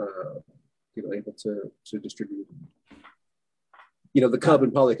able to distribute. The Cub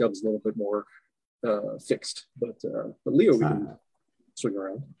and PolyCUB is a little bit more fixed, but Leo we can swing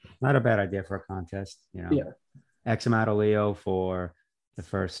around. Not a bad idea for a contest. Yeah. X amount of Leo for the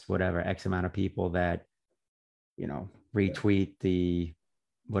first whatever X amount of people that, retweet the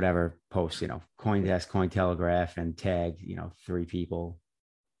whatever post, CoinDesk, Cointelegraph, and tag, 3 people.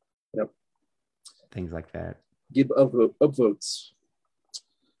 Yep. Things like that. Give upvotes.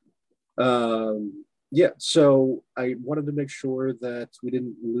 So I wanted to make sure that we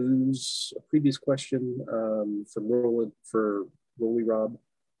didn't lose a previous question from Roland for Rolly Rob.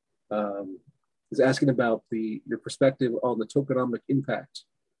 Is asking about your perspective on the tokenomic impact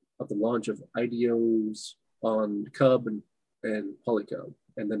of the launch of IDOs on Cub and PolyCUB,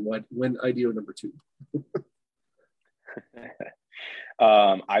 and then when IDO number 2.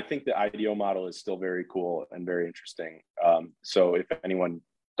 I think the IDO model is still very cool and very interesting. So if anyone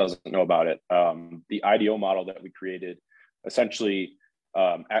doesn't know about it, the IDO model that we created, essentially,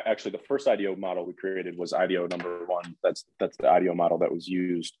 actually the first IDO model we created was IDO number 1. That's the IDO model that was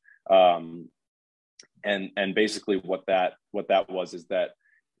used. And basically what that was is that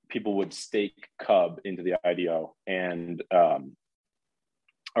people would stake Cub into the IDO, and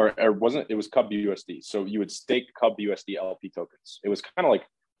or wasn't it was Cub USD. So you would stake Cub USD LP tokens. It was kind of like,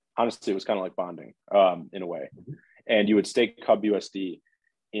 honestly, it was kind of like bonding in a way. And you would stake Cub USD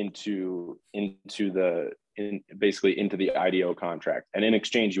into basically into the IDO contract, and in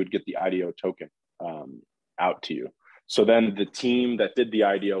exchange you would get the IDO token out to you. So then the team that did the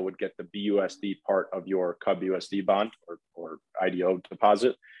IDO would get the BUSD part of your Cub USD bond or IDO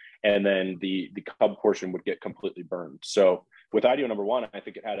deposit, and then the Cub portion would get completely burned. So with IDO number 1, I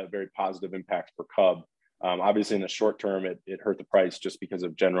think it had a very positive impact for Cub. Obviously, in the short term, it hurt the price just because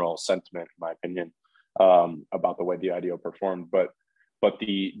of general sentiment, in my opinion, about the way the IDO performed. But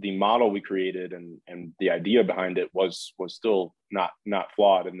the model we created and the idea behind it was still not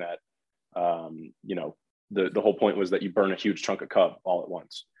flawed in that, the whole point was that you burn a huge chunk of Cub all at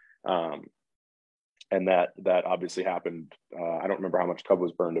once. And that obviously happened. I don't remember how much Cub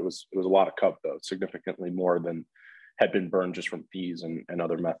was burned. It was a lot of Cub, though, significantly more than had been burned just from fees and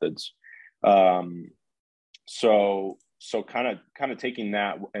other methods. So kind of taking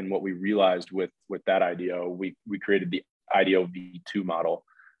that and what we realized with that IDO, we created the IDO V2 model.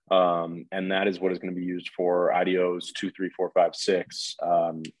 And that is what is going to be used for IDOs 2, 3, 4, 5, 6.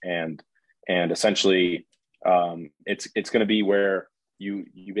 And essentially it's going to be where you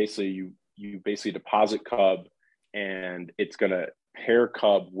basically deposit Cub, and it's going to pair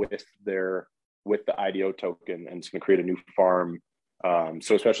Cub with the IDO token, and it's going to create a new farm.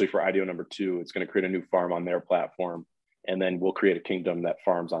 So especially for IDO number 2, it's going to create a new farm on their platform, and then we'll create a kingdom that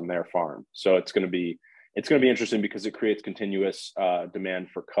farms on their farm. So it's going to be interesting because it creates continuous demand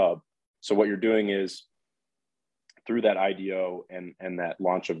for Cub. So what you're doing is, through that IDO and that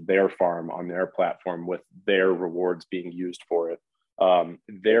launch of their farm on their platform with their rewards being used for it,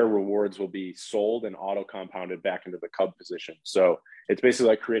 their rewards will be sold and auto compounded back into the Cub position. So it's basically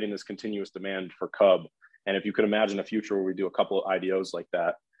like creating this continuous demand for Cub. And if you could imagine a future where we do a couple of IDOs like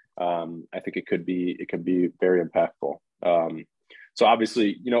that, I think it could be very impactful. So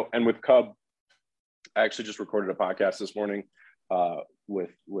obviously, and with Cub, I actually just recorded a podcast this morning with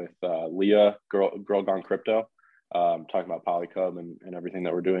Leah, Girl Gone Crypto, talking about PolyCUB and everything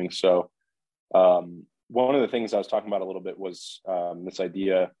that we're doing. So one of the things I was talking about a little bit was this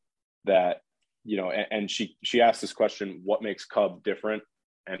idea that, and she asked this question: what makes Cub different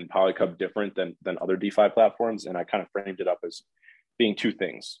and PolyCUB different than other DeFi platforms? And I kind of framed it up as being 2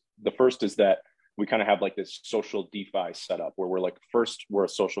 things. The first is that we kind of have like this social DeFi setup where we're like, first, we're a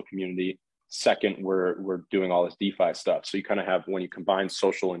social community. Second, we're doing all this DeFi stuff. So you kind of have, when you combine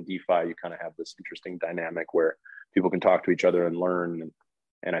social and DeFi, you kind of have this interesting dynamic where people can talk to each other and learn.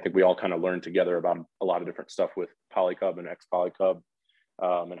 And I think we all kind of learned together about a lot of different stuff with PolyCUB and ex-PolyCUB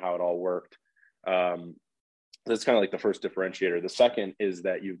and how it all worked. That's kind of like the first differentiator. The second is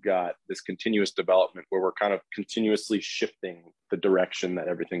that you've got this continuous development where we're kind of continuously shifting the direction that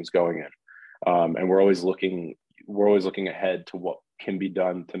everything's going in. And we're always looking ahead to what can be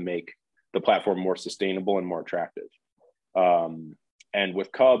done to make the platform more sustainable and more attractive. And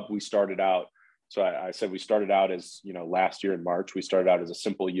with Cub, we started out, so I said we started out as, last year in March, we started out as a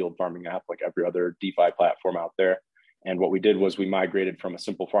simple yield farming app like every other DeFi platform out there. And what we did was we migrated from a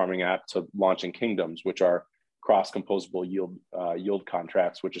simple farming app to launching kingdoms, which are cross-composable yield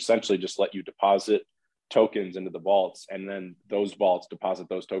contracts, which essentially just let you deposit tokens into the vaults, and then those vaults deposit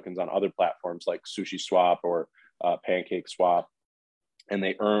those tokens on other platforms like SushiSwap or PancakeSwap, and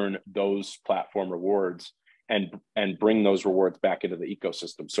they earn those platform rewards and bring those rewards back into the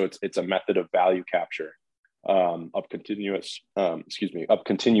ecosystem. So it's a method of value capture, of continuous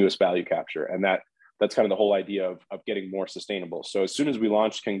value capture, and that's kind of the whole idea of getting more sustainable. So as soon as we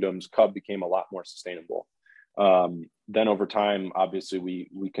launched kingdoms, Cub became a lot more sustainable. Then over time, obviously,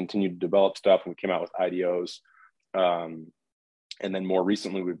 we continued to develop stuff, and we came out with IDOs. And then more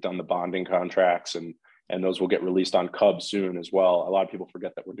recently, we've done the bonding contracts, and those will get released on CUB soon as well. A lot of people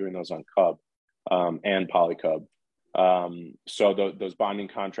forget that we're doing those on CUB and PolyCUB. So those bonding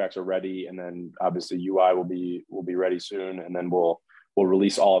contracts are ready, and then obviously UI will be ready soon, and then we'll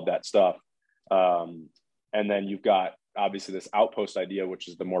release all of that stuff. And then you've got obviously this outpost idea, which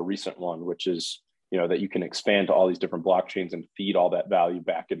is the more recent one, which is, you know, that you can expand to all these different blockchains and feed all that value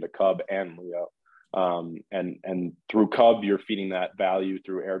back into CUB and Leo. And through CUB, you're feeding that value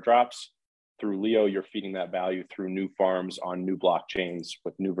through airdrops. Through Leo, you're feeding that value through new farms on new blockchains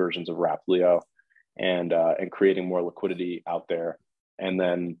with new versions of Wrapped Leo, and creating more liquidity out there. And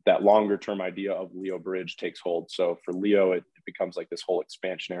then that longer term idea of Leo Bridge takes hold. So for Leo, it becomes like this whole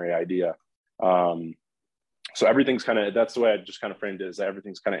expansionary idea. So everything's kind of, that's the way I just kind of framed it, is that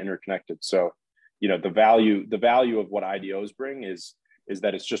everything's kind of interconnected. So, you know, the value of what IDOs bring is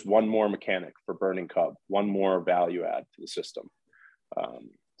that it's just one more mechanic for burning CUB, one more value add to the system.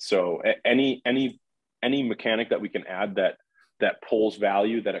 So any mechanic that we can add that pulls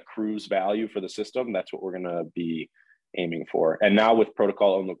value, that accrues value for the system, that's what we're going to be aiming for. And now with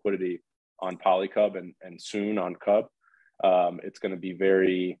protocol owned liquidity on PolyCUB and soon on CUB, it's going to be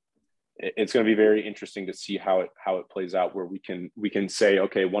very interesting to see how it plays out, where we can say,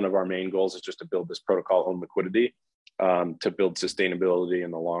 okay, one of our main goals is just to build this protocol owned liquidity to build sustainability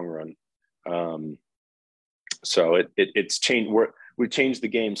in the long run. So it's changed. We've changed the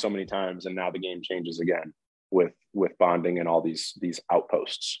game so many times, and now the game changes again with bonding and all these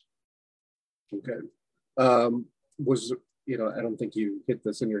outposts. Okay. I don't think you hit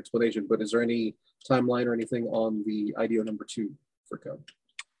this in your explanation, but is there any timeline or anything on the IDO number 2 for CUB?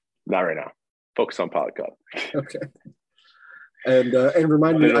 Not right now. Focus on PolyCUB. Okay. And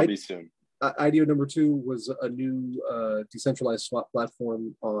remind me, it'll be soon. IDO number 2 was a new decentralized swap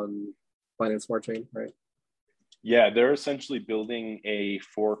platform on Binance Smart Chain, right? Yeah, they're essentially building a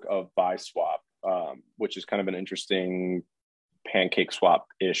fork of BuySwap, which is kind of an interesting pancake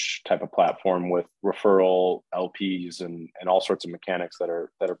swap-ish type of platform with referral LPs and all sorts of mechanics that are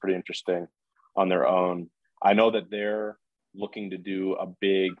pretty interesting on their own. I know that they're looking to do a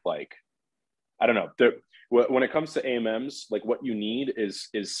big, like, I don't know, when it comes to AMMs, like, what you need is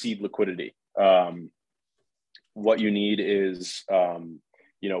seed liquidity. What you need is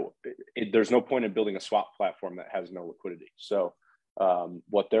there's no point in building a swap platform that has no liquidity. So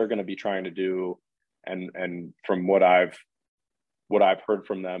what they're going to be trying to do, and from what I've heard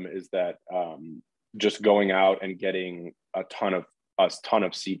from them, is that just going out and getting a ton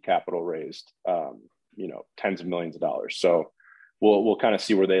of seed capital raised, tens of millions of dollars. So we'll kind of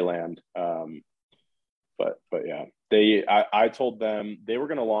see where they land. But yeah, I told them they were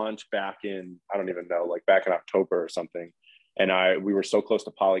going to launch back in, I don't even know, like back in October or something. And we were so close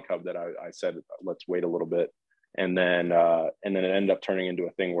to PolyCUB that I said, let's wait a little bit. And then it ended up turning into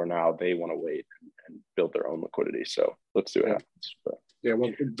a thing where now they want to wait and build their own liquidity. So let's see what happens.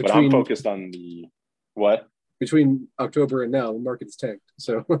 But I'm focused on what? Between October and now, the market's tanked.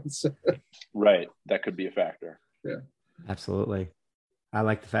 So right. That could be a factor. Yeah. Absolutely. I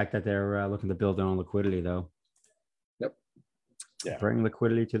like the fact that they're looking to build their own liquidity, though. Yep. Yeah. Bring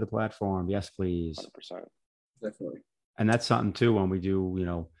liquidity to the platform. Yes, please. 100%. Definitely. And that's something too, when we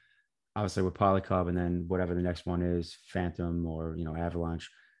do, obviously with PolyCUB, and then whatever the next one is, Phantom or, Avalanche,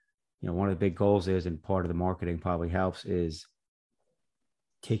 one of the big goals is, and part of the marketing probably helps, is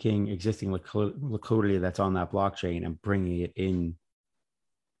taking existing liquidity that's on that blockchain and bringing it in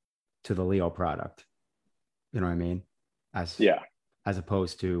to the Leo product. You know what I mean? As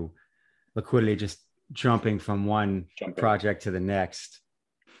opposed to liquidity just jumping from one project to the next.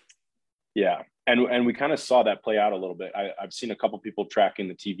 Yeah. And we kind of saw that play out a little bit. I've seen a couple people tracking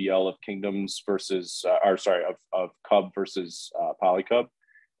the TVL of Kingdoms versus, of CUB versus PolyCUB,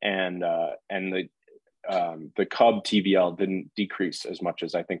 and the CUB TVL didn't decrease as much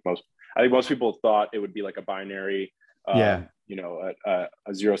as I think most people thought it would be, like a binary, a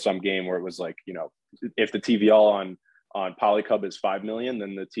zero sum game where it was like, if the TVL on PolyCUB is 5 million,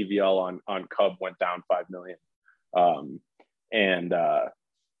 then the TVL on CUB went down 5 million,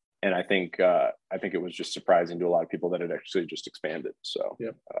 and I think it was just surprising to a lot of people that it actually just expanded. So yeah.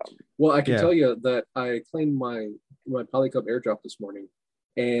 Well, I can tell you that I claimed my PolyCUB airdrop this morning,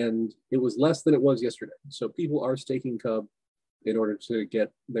 and it was less than it was yesterday. So people are staking CUB in order to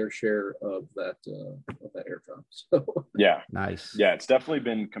get their share of that airdrop. So yeah, nice. Yeah, it's definitely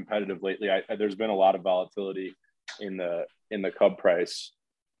been competitive lately. There's been a lot of volatility in the CUB price.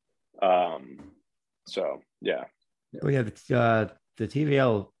 So yeah. Well, yeah, the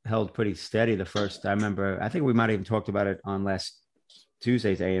TVL held pretty steady the first. I remember, I think we might have even talked about it on last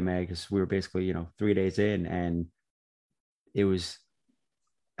Tuesday's AMA, because we were basically, 3 days in, and it was,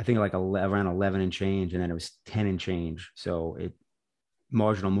 I think, like around 11 and change, and then it was 10 and change. So it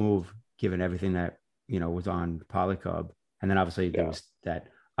marginal move given everything that, was on PolyCUB. And then obviously there was that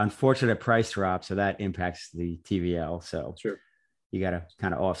unfortunate price drop. So that impacts the TVL. So Sure. You got to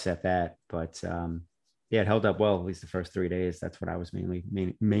kind of offset that. But it held up well, at least the first 3 days. That's what I was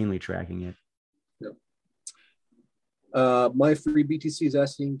mainly tracking it. Yep. My free BTC is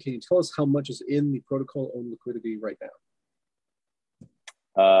asking, can you tell us how much is in the protocol owned liquidity right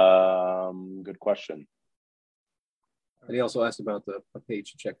now? Good question. And he also asked about a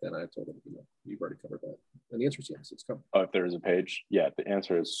page to check that. I told him, you've already covered that. And the answer is yes, it's coming. Oh, if there is a page? Yeah, the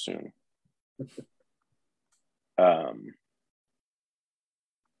answer is soon.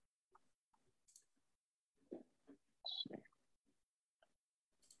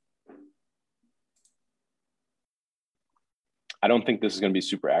 I don't think this is going to be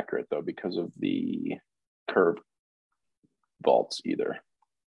super accurate, though, because of the curve vaults either.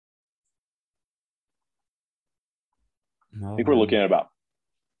 I think we're looking at about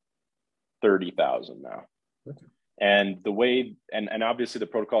 30,000 now. Okay. And the way, and obviously the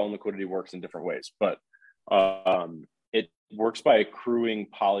protocol and liquidity works in different ways, but it works by accruing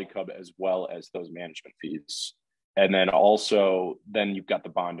PolyCUB as well as those management fees. And then also, then you've got the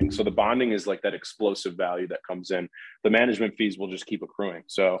bonding. So the bonding is like that explosive value that comes in. The management fees will just keep accruing.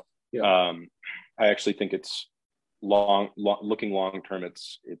 So I actually think it's looking long term.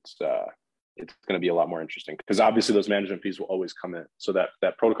 It's going to be a lot more interesting, because obviously those management fees will always come in. So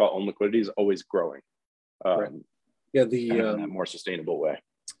that protocol owned liquidity is always growing. Right. Yeah, in that more sustainable way.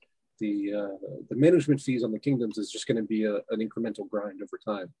 The management fees on the kingdoms is just going to be an incremental grind over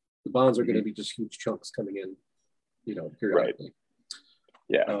time. The bonds are going to be just huge chunks coming in, periodically.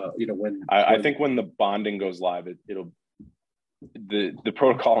 Right. Yeah. I think when the bonding goes live, it'll the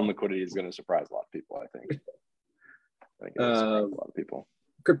protocol and liquidity is going to surprise a lot of people. I think it'll surprise a lot of people.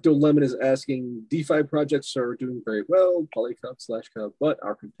 Crypto Lemon is asking, DeFi projects are doing very well, PolyCUB/Cub, but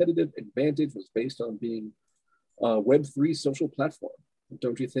our competitive advantage was based on being a Web3 social platform.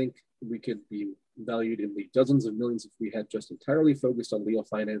 Don't you think we could be valued in the dozens of millions if we had just entirely focused on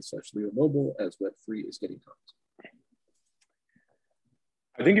LeoFinance/LeoMobile as Web3 is getting hot?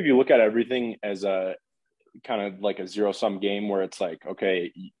 I think if you look at everything as a kind of like a zero-sum game where it's like,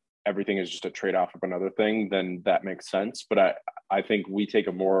 okay, everything is just a trade-off of another thing, then that makes sense. But I think we take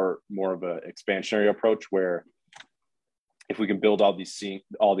a more of an expansionary approach, where if we can build all these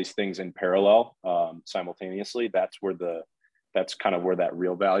things in parallel simultaneously, that's kind of where that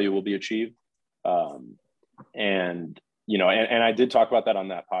real value will be achieved. And I did talk about that on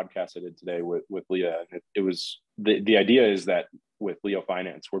that podcast I did today with Leah. It was the idea is that with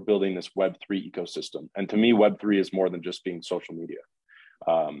LeoFinance, we're building this Web3 ecosystem. And to me, Web3 is more than just being social media.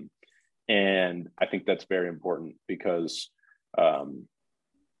 And I think that's very important, because the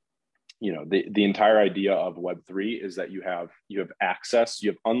entire idea of Web3 is that you have access, you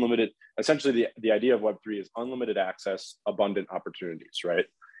have unlimited, essentially the idea of Web3 is unlimited access, abundant opportunities, right?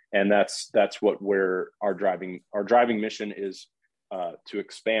 And that's what our driving mission is, to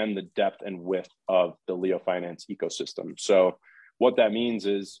expand the depth and width of the LeoFinance ecosystem. So what that means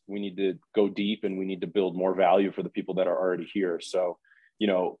is we need to go deep, and we need to build more value for the people that are already here. So,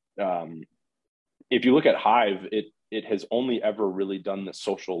 if you look at Hive, it has only ever really done the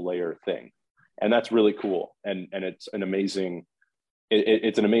social layer thing. And that's really cool. And it's an amazing,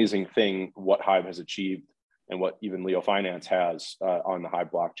 it's an amazing thing what Hive has achieved, and what even LeoFinance has on the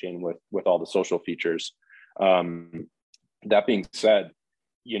Hive blockchain with all the social features. That being said,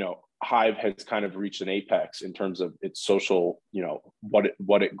 Hive has kind of reached an apex in terms of its social,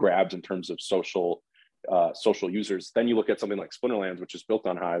 what it grabs in terms of social users. Then you look at something like Splinterlands, which is built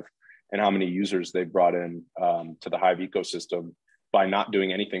on Hive, and how many users they've brought in to the Hive ecosystem by not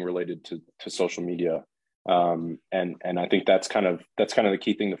doing anything related to social media. And I think that's kind of the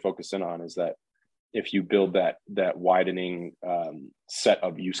key thing to focus in on, is that if you build that widening set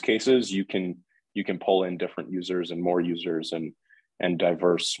of use cases, you can pull in different users and more users and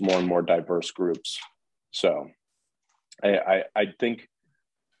more and more diverse groups. So I think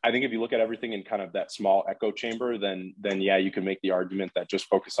if you look at everything in kind of that small echo chamber, then yeah, you can make the argument that just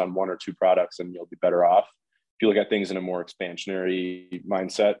focus on one or two products and you'll be better off. If you look at things in a more expansionary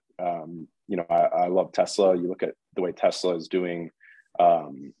mindset, I love Tesla. You look at the way Tesla is doing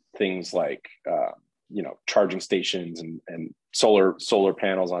things like charging stations and solar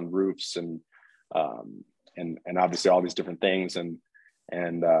panels on roofs and obviously all these different things, and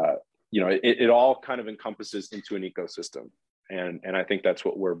it all kind of encompasses into an ecosystem. And I think that's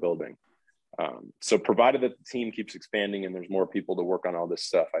what we're building. So provided that the team keeps expanding and there's more people to work on all this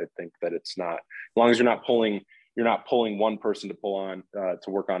stuff, I think that it's not, as long as you're not pulling one person to pull on to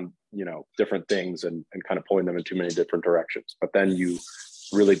work on, different things and kind of pulling them in too many different directions. But then you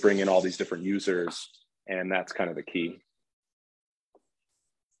really bring in all these different users, and that's kind of the key.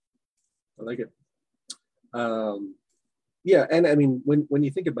 I like it. Yeah, and I mean, when you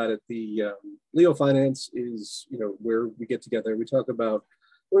think about it, the LeoFinance is, where we get together. We talk about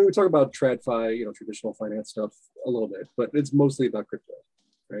TradFi, traditional finance stuff a little bit, but it's mostly about crypto,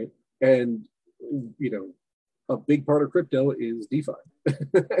 right? And a big part of crypto is DeFi,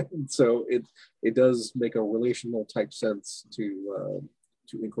 so it does make a relational type sense to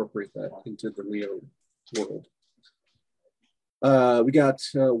incorporate that into the Leo world. We got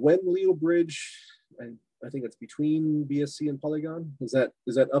when Leo Bridge. I think it's between BSC and Polygon. Is that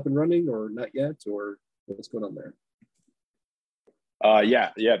up and running or not yet, or what's going on there? Yeah.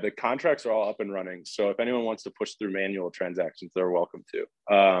 The contracts are all up and running. So if anyone wants to push through manual transactions, they're welcome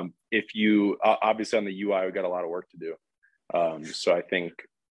to. If you obviously on the UI, we got a lot of work to do. So I think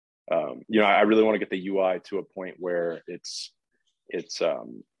I really want to get the UI to a point where it's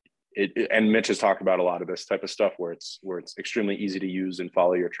and Mitch has talked about a lot of this type of stuff where it's extremely easy to use and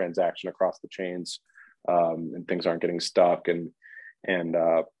follow your transaction across the chains. And things aren't getting stuck. And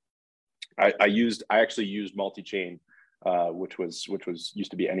I actually used multi-chain, which was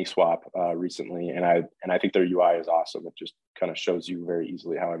used to be AnySwap recently, and I think their UI is awesome. It just kind of shows you very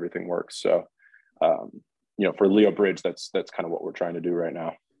easily how everything works. So for Leo Bridge, that's kind of what we're trying to do right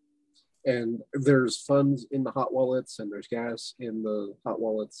now. And there's funds in the hot wallets, and there's gas in the hot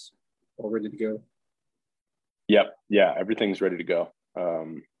wallets, all ready to go. Yep, yeah, everything's ready to go.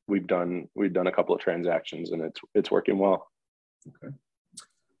 We've done a couple of transactions, and it's working well. Okay.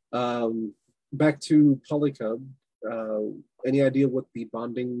 Back to PolyCUB. Any idea what the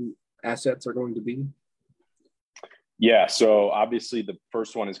bonding assets are going to be? Yeah. So obviously the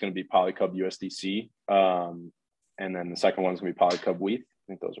first one is going to be PolyCUB USDC, and then the second one is going to be PolyCUB WETH. I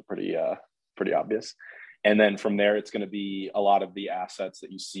think those are pretty obvious. And then from there, it's going to be a lot of the assets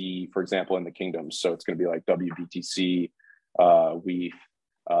that you see, for example, in the kingdoms. So it's going to be like WBTC, WETH.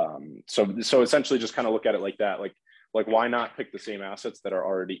 So essentially just kind of look at it like that, like why not pick the same assets that are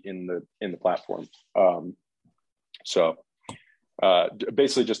already in the platform? So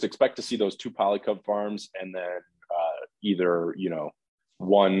basically just expect to see those 2 PolyCUB farms, and then either,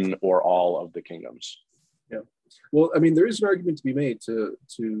 one or all of the kingdoms. Yeah. Well, I mean, there is an argument to be made to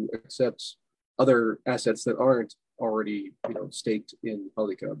accept other assets that aren't already, staked in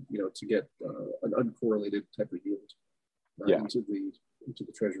PolyCUB, to get an uncorrelated type of yield into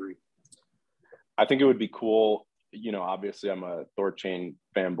the treasury. I think it would be cool. Obviously I'm a ThorChain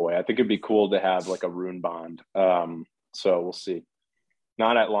fanboy. I think it'd be cool to have like a Rune bond. So we'll see.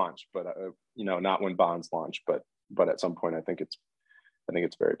 Not at launch, but not when bonds launch, but at some point, I think it's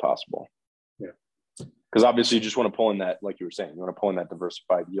very possible. Yeah. Because obviously you just want to pull in that, like you were saying, you want to pull in that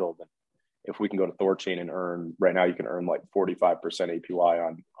diversified yield. And if we can go to ThorChain and earn, right now you can earn like 45%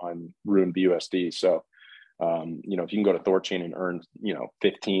 APY on Rune BUSD. So if you can go to ThorChain and earn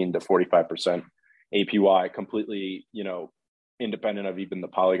 15 to 45% APY completely independent of even the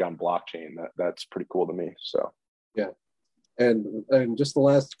Polygon blockchain, that's pretty cool to me. So yeah, and just the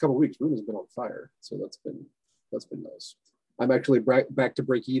last couple of weeks, Rune has been on fire, so that's been nice. I'm actually back to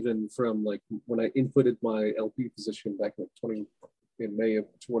break even from like when I inputted my LP position back in May of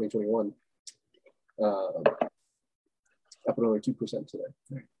 2021. Up another 2% today.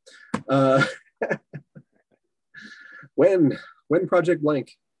 When Project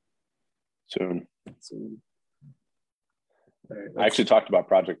Blank? Soon. All right, I actually talked about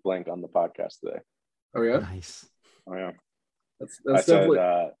Project Blank on the podcast today. Oh yeah. Nice. Oh yeah. That's definitely.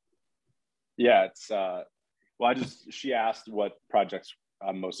 Yeah, it's. Well, she asked what projects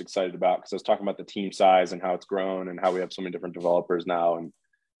I'm most excited about, because I was talking about the team size and how it's grown and how we have so many different developers now,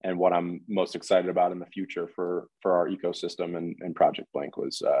 and what I'm most excited about in the future for our ecosystem, and Project Blank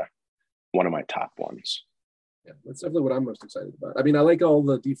was one of my top ones. Yeah, that's definitely what I'm most excited about. I mean, I like all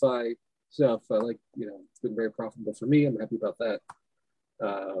the DeFi stuff. I like, it's been very profitable for me. I'm happy about that.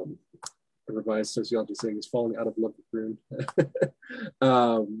 The revised sociology saying is falling out of love with Rune.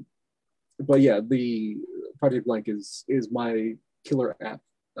 But yeah, the Project Blank is my killer app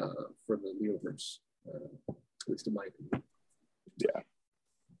for the Leoverse, at least in my opinion. Yeah.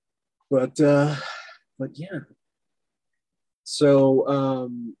 But yeah. So,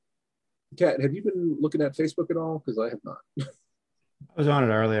 Kat, have you been looking at Facebook at all? Because I have not. I was on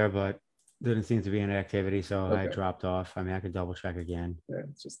it earlier, but didn't seem to be any activity, so Okay. I dropped off. I mean, I could double check again. Yeah,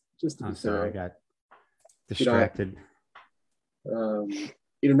 it's just I'm sorry, I got distracted.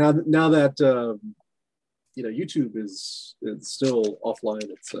 Now that YouTube is still offline,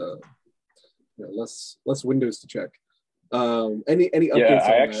 it's less windows to check. Any updates on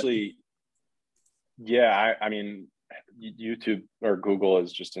that? I mean, YouTube or Google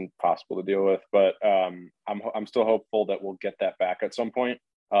is just impossible to deal with, but I'm still hopeful that we'll get that back at some point.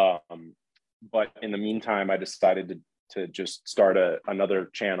 But in the meantime, I decided to just start another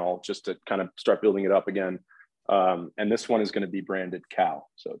channel just to kind of start building it up again. And this one is going to be branded Cal.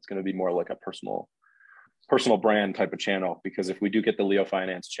 So it's going to be more like a personal brand type of channel, because if we do get the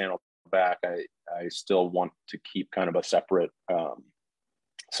LeoFinance channel back, I still want to keep kind of a separate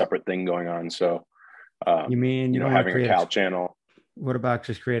thing going on. So you mean having a Cal channel. What about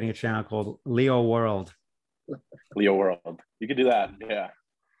just creating a channel called Leo World? Leo World. You could do that.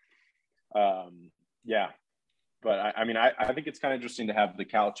 Yeah. But I think it's kind of interesting to have the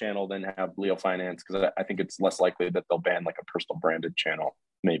Cal channel, then have LeoFinance, because I think it's less likely that they'll ban like a personal branded channel.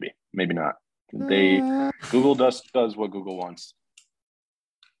 Maybe not. Google does what Google wants.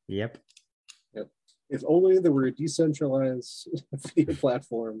 Yep. If only there were a decentralized video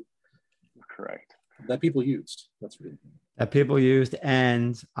platform. Correct. That people used. That's really cool. That people used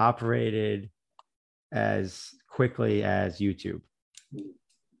and operated as quickly as YouTube.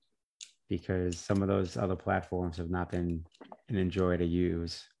 Because some of those other platforms have not been very enjoyable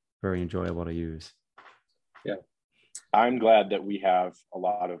to use. Yeah. I'm glad that we have a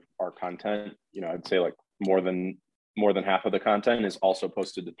lot of our content. I'd say like more than half of the content is also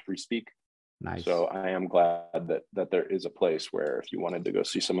posted to FreeSpeak. Nice. So I am glad that there is a place where if you wanted to go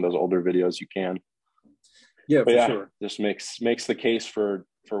see some of those older videos, you can. Yeah, for sure. This makes the case for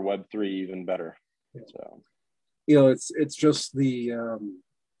Web3 even better. Yeah. So, it's just the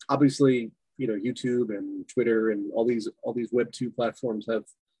obviously, YouTube and Twitter and all these Web 2 platforms have,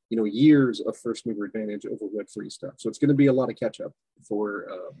 years of first mover advantage over Web 3 stuff. So it's going to be a lot of catch up before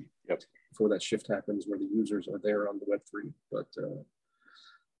that shift happens where the users are there on the Web 3. But,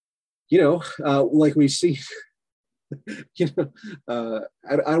 like we see, I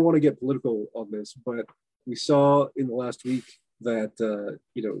don't want to get political on this, but we saw in the last week that,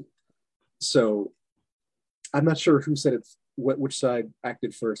 so I'm not sure who said it, which side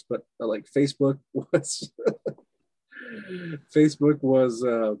acted first, but like Facebook was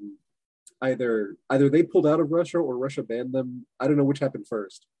either they pulled out of Russia or Russia banned them. I don't know which happened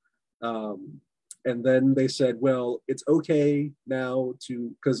first. And then they said, well, it's okay now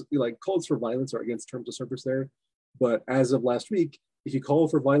because like calls for violence are against terms of service there. But as of last week, if you call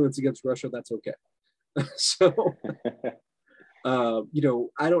for violence against Russia, that's okay. So,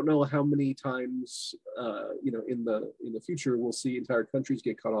 I don't know how many times, in the future we'll see entire countries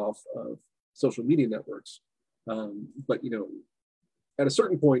get cut off of social media networks. But, at a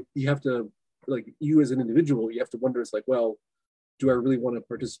certain point, you have to, like, you as an individual, you have to wonder, it's like, well, do I really want to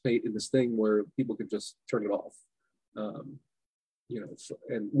participate in this thing where people can just turn it off? And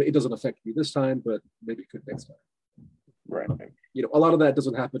it doesn't affect me this time, but maybe it could next time. Right. A lot of that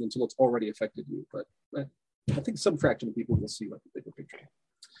doesn't happen until it's already affected you, but I think some fraction of people will see like the bigger picture.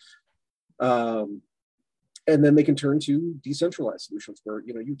 And then they can turn to decentralized solutions where,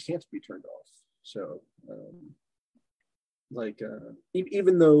 you can't be turned off. So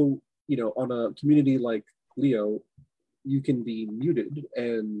even though, on a community like Leo, you can be muted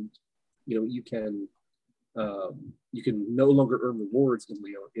and, you can no longer earn rewards in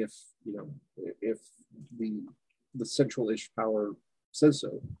Leo if the central-ish power says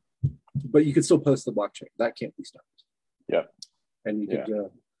so. But you could still post the blockchain. That can't be stopped. Yeah. And you could,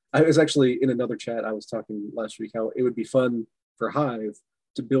 I was actually in another chat, I was talking last week how it would be fun for Hive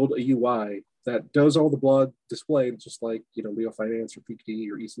to build a UI that does all the blog display, just like, LeoFinance or PQD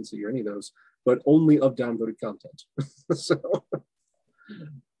or eCNC or any of those, but only of downvoted content. So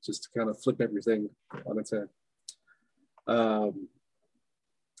just to kind of flip everything on its head.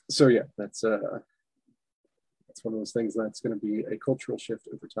 So yeah, that's one of those things that's going to be a cultural shift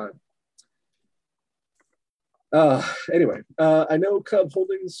over time. Anyway, I know Cub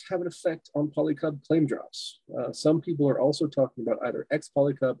holdings have an effect on PolyCUB claim drops. Some people are also talking about either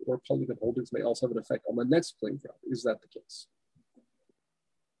ex-PolyCUB or PolyCUB holdings may also have an effect on the next claim drop. Is that the case?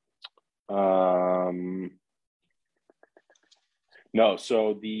 No.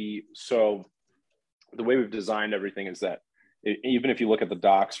 So the way we've designed everything is that even if you look at the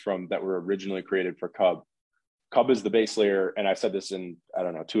docs that were originally created for Cub is the base layer, and I said this in, I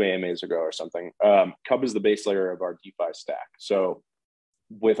don't know, 2 AMAs ago or something. Cub is the base layer of our DeFi stack. So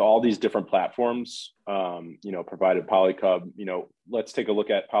with all these different platforms, provided PolyCUB, let's take a look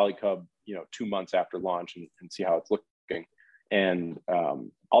at PolyCUB, 2 months after launch and see how it's looking. And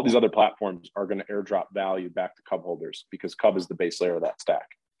all these other platforms are going to airdrop value back to Cub holders because Cub is the base layer of that stack.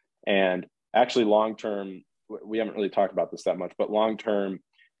 And actually, long term, we haven't really talked about this that much, but long term,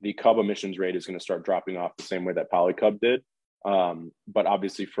 the Cub emissions rate is going to start dropping off the same way that PolyCUB did. But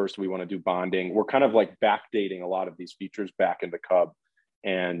obviously, first we want to do bonding. We're kind of like backdating a lot of these features back into Cub,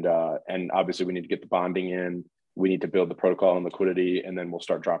 and obviously we need to get the bonding in. We need to build the protocol and liquidity, and then we'll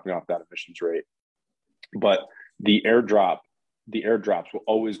start dropping off that emissions rate. But the airdrops will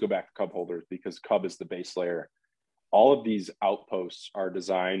always go back to Cub holders because Cub is the base layer. All of these outposts are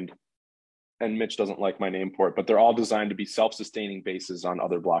designed, and Mitch doesn't like my name for it, but they're all designed to be self-sustaining bases on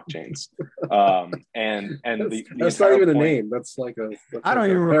other blockchains. That's not even a name. That's like a. I don't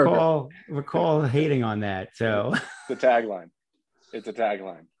even recall hating on that. So the tagline. It's a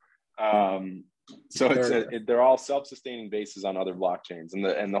tagline. So they're all self-sustaining bases on other blockchains,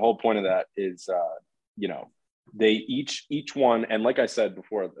 and the whole point of that is, they each one, and like I said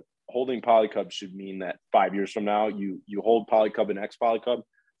before, holding PolyCUB should mean that 5 years from now, you hold PolyCUB and X PolyCUB.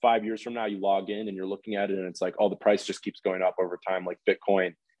 5 years from now, you log in and you're looking at it, and it's like, oh, the price just keeps going up over time, like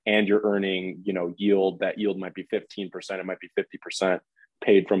Bitcoin, and you're earning, yield. That yield might be 15%, it might be 50%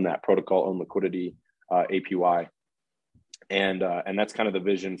 paid from that protocol owned liquidity, APY. And that's kind of the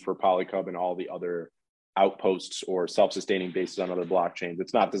vision for PolyCUB and all the other outposts or self-sustaining bases on other blockchains.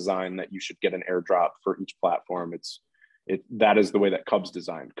 It's not designed that you should get an airdrop for each platform. That is the way that Cub's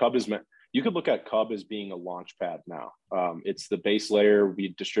designed. Cub is meant. You could look at Cub as being a launch pad now. It's the base layer. We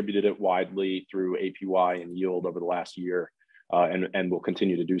distributed it widely through APY and yield over the last year, and will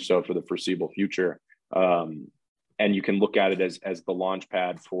continue to do so for the foreseeable future. And you can look at it as the launch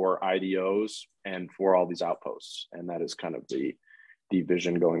pad for IDOs and for all these outposts. And that is kind of the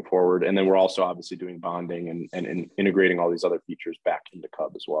vision going forward. And then we're also obviously doing bonding and integrating all these other features back into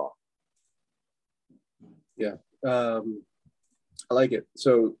Cub as well. Yeah, I like it.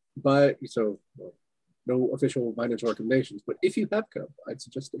 So no official financial recommendations, but if you have Cub, I'd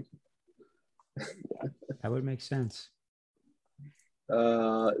suggest taking it. That would make sense.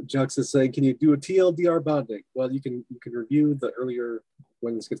 Jux is saying, can you do a TLDR bonding? Well, you can review the earlier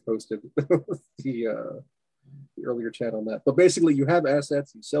when this gets posted, the earlier chat on that. But basically, you have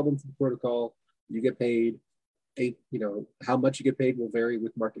assets, you sell them to the protocol, you get paid. How much you get paid will vary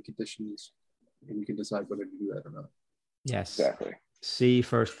with market conditions, and you can decide whether to do that or not. Yes, exactly. See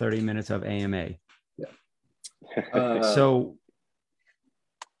first 30 minutes of AMA. Yeah. So,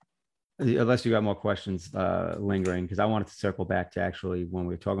 unless you got more questions lingering, because I wanted to circle back to actually when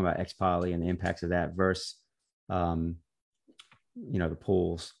we were talking about XPoly and the impacts of that versus, the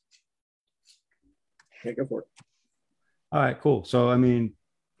pools. Yeah, go for it. All right, cool. So,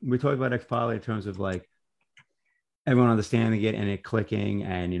 we talked about XPoly in terms of like everyone understanding it and it clicking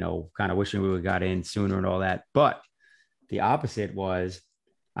and, kind of wishing we would have got in sooner and all that. But the opposite was,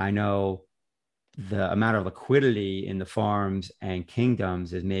 I know the amount of liquidity in the farms and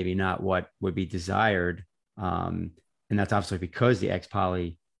kingdoms is maybe not what would be desired. And that's obviously because the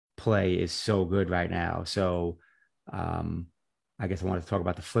XPoly play is so good right now. So I guess I wanted to talk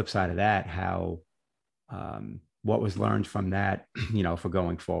about the flip side of that, how what was learned from that, for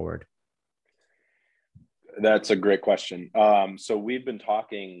going forward. That's a great question. So we've been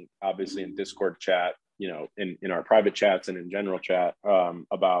talking, obviously, in Discord chat, in our private chats and in general chat,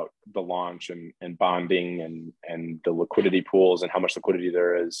 about the launch and bonding and the liquidity pools and how much liquidity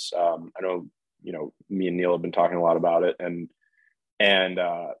there is. I know, me and Neil have been talking a lot about it, and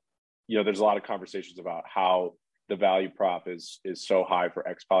there's a lot of conversations about how the value prop is so high for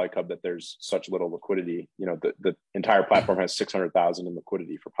X PolyCUB that there's such little liquidity. The entire platform has 600,000 in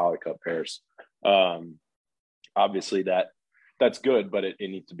liquidity for PolyCUB pairs. Obviously that's good, but it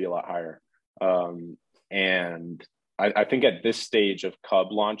needs to be a lot higher. And I think at this stage of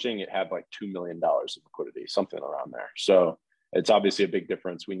Cub launching, it had like $2 million of liquidity, something around there. So it's obviously a big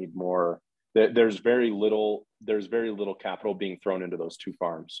difference. We need more. There's very little capital being thrown into those two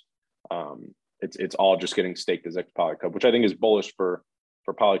farms. It's all just getting staked as X PolyCUB, which I think is bullish for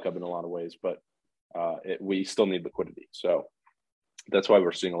PolyCUB in a lot of ways, but we still need liquidity. So that's why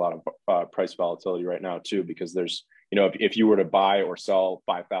we're seeing a lot of price volatility right now too, because there's, if you were to buy or sell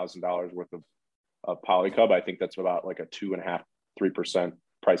 $5,000 worth of PolyCUB, I think that's about like a 2.5-3%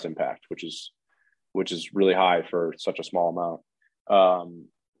 price impact, which is really high for such a small amount.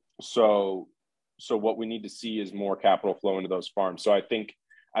 So what we need to see is more capital flow into those farms. So I think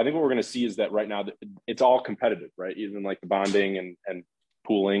what we're going to see is that right now it's all competitive, right? Even like the bonding and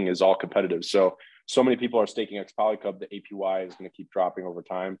pooling is all competitive. So many people are staking X PolyCUB, the APY is going to keep dropping over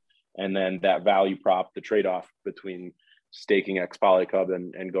time. And then that value prop, the trade-off between staking X PolyCUB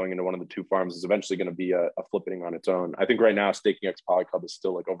and going into one of the two farms is eventually going to be a flipping on its own. I think right now staking X PolyCUB is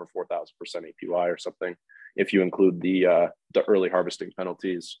still like over 4,000% APY or something, if you include the early harvesting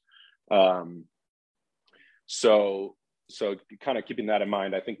penalties. So kind of keeping that in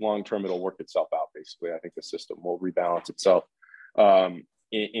mind, I think long term it'll work itself out. Basically, I think the system will rebalance itself.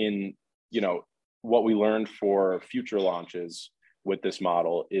 In what we learned for future launches with this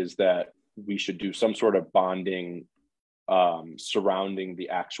model is that we should do some sort of bonding surrounding the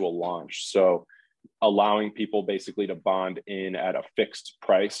actual launch. So allowing people basically to bond in at a fixed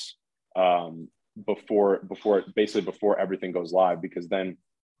price before everything goes live, because then,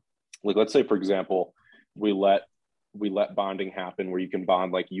 like, let's say for example, we let bonding happen where you can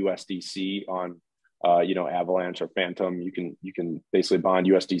bond like USDC on Avalanche or Phantom. You can basically bond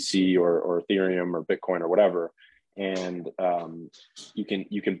USDC or Ethereum or Bitcoin or whatever, and you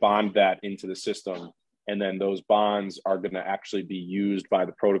can bond that into the system, and then those bonds are going to actually be used by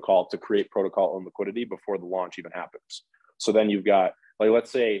the protocol to create protocol owned liquidity before the launch even happens. So then you've got, like,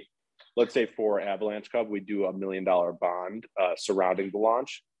 let's say for Avalanche Cub we do $1 million bond surrounding the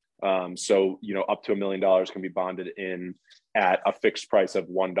launch. So up to $1 million can be bonded in at a fixed price of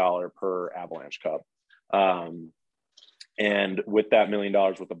 $1 per Avalanche Cub. And with that $1 million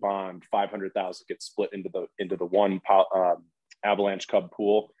worth of bond, 500,000 gets split into the one Avalanche Cub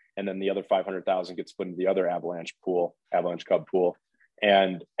pool, and then the other 500,000 gets split into the other Avalanche Cub pool,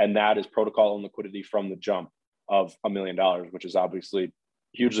 and that is protocol and liquidity from the jump of $1 million, which is obviously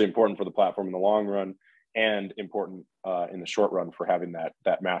hugely important for the platform in the long run, and important in the short run for having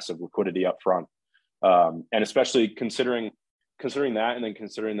that massive liquidity up front, and especially considering that, and then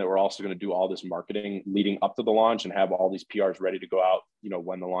considering that we're also going to do all this marketing leading up to the launch and have all these PRs ready to go out,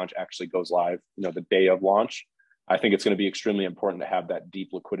 when the launch actually goes live, the day of launch. I think it's going to be extremely important to have that deep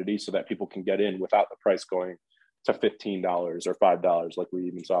liquidity so that people can get in without the price going to $15 or $5, like we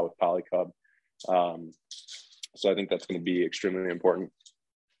even saw with PolyCUB. So I think that's going to be extremely important.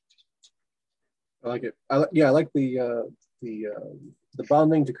 I like it. I like the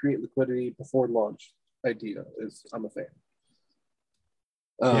bonding to create liquidity before launch idea. I'm a fan.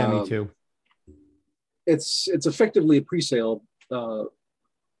 Yeah, me too. It's effectively a pre-sale,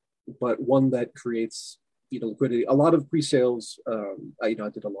 but one that creates liquidity. A lot of pre-sales. I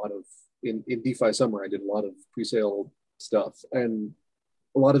did a lot of in DeFi summer. I did a lot of pre-sale stuff, and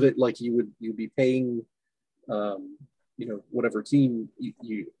a lot of it, like you'd be paying, whatever team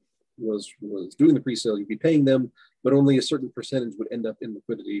you was doing the pre-sale, you'd be paying them, but only a certain percentage would end up in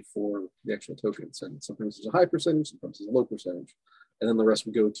liquidity for the actual tokens. And sometimes there's a high percentage, sometimes there's a low percentage, and then the rest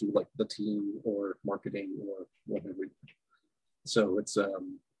would go to like the team or marketing or whatever. So it's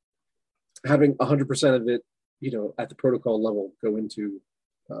having 100% of it, at the protocol level go into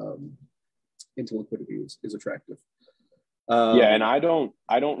liquidity is attractive. And I don't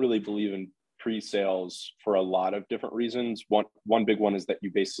really believe in pre-sales for a lot of different reasons. One big one is that you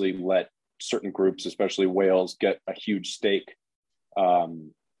basically let certain groups, especially whales, get a huge stake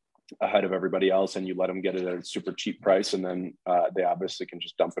ahead of everybody else, and you let them get it at a super cheap price, and then they obviously can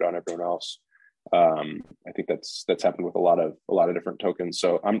just dump it on everyone else. I think that's happened with a lot of different tokens.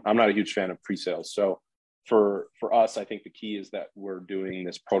 So I'm not a huge fan of pre-sales. So for us, I think the key is that we're doing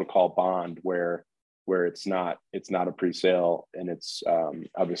this protocol bond where it's not a pre-sale, and it's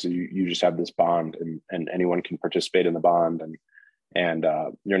obviously you just have this bond, and anyone can participate in the bond, and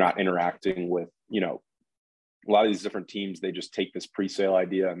you're not interacting with a lot of these different teams. They just take this pre-sale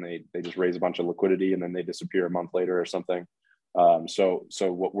idea and they just raise a bunch of liquidity, and then they disappear a month later or something. So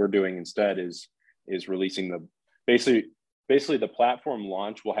what we're doing instead is releasing basically the platform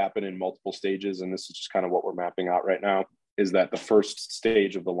launch will happen in multiple stages, and this is just kind of what we're mapping out right now. Is that the first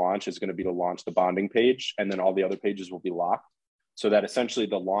stage of the launch is going to be to launch the bonding page, and then all the other pages will be locked, so that essentially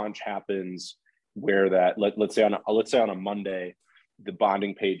the launch happens where that let's say on a Monday, the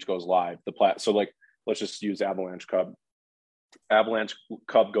bonding page goes live. So like let's just use Avalanche Cub. Avalanche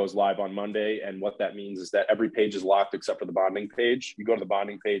Cub goes live on Monday, and what that means is that every page is locked except for the bonding page. You go to the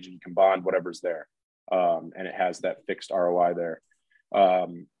bonding page and you can bond whatever's there, and it has that fixed ROI there.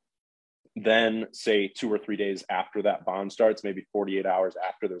 Then say 2 or 3 days after that bond starts, maybe 48 hours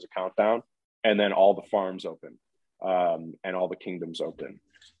after, there's a countdown, and then all the farms open, and all the kingdoms open,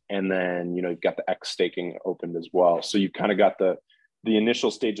 and then you've got the X staking opened as well. So you've kind of got the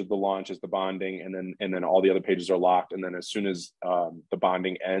initial stage of the launch is the bonding, and then all the other pages are locked, and then as soon as the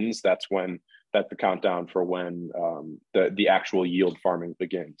bonding ends, that's the countdown for when the actual yield farming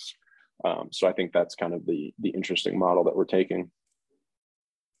begins. So I think that's kind of the interesting model that we're taking.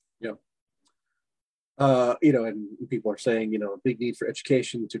 Yeah. And people are saying, a big need for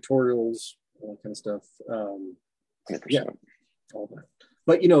education, tutorials, all that kind of stuff. 100%. Yeah, all that.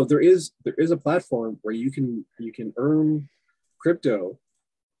 But you know, there is a platform where you can earn crypto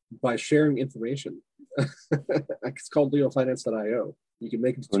by sharing information. It's called LeoFinance.io. You can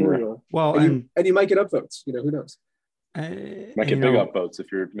make a tutorial. Well, and you might get upvotes. You know, who knows? Might get big upvotes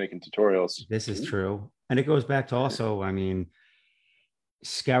if you're making tutorials. This is true. And it goes back to also, I mean,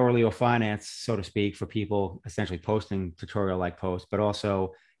 scour LeoFinance, so to speak, for people essentially posting tutorial like posts, but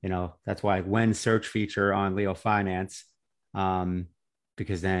also, you know, that's why when search feature on LeoFinance,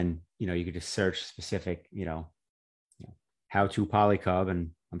 because then, you know, you could just search specific, you know, how to PolyCUB,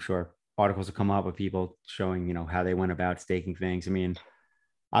 and I'm sure articles will come up with people showing, you know, how they went about staking things. I mean,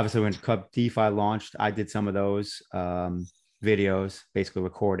 obviously when Cub DeFi launched, I did some of those videos, basically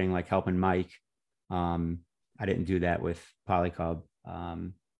recording, like helping Mike. I didn't do that with PolyCUB,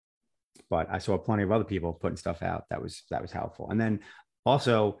 but I saw plenty of other people putting stuff out. That was helpful. And then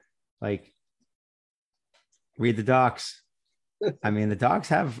also, like, read the docs. I mean, the docs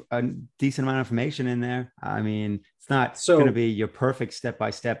have a decent amount of information in there. I mean, it's not going to be your perfect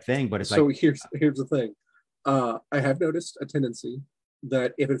step-by-step thing, but it's so like... here's the thing. I have noticed a tendency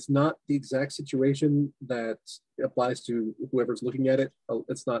that if it's not the exact situation that applies to whoever's looking at it,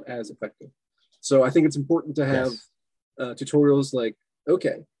 it's not as effective. So I think it's important to have tutorials like,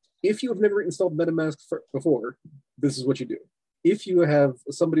 okay, if you have never installed MetaMask before, this is what you do. If you have,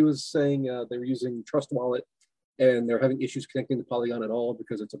 somebody was saying they were using Trust Wallet and they're having issues connecting to Polygon at all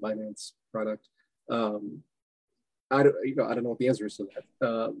because it's a Binance product. I don't know what the answer is to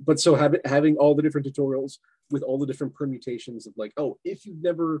that. But so having all the different tutorials with all the different permutations of like, oh, if you've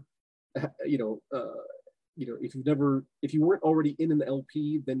never, if you weren't already in an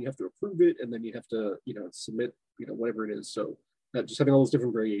LP, then you have to approve it, and then you have to, submit, whatever it is. So just having all those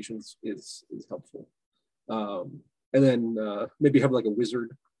different variations is helpful. And then maybe have like a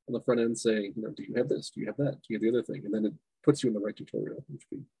wizard on the front end saying, do you have this? Do you have that? Do you have the other thing? And then it puts you in the right tutorial, which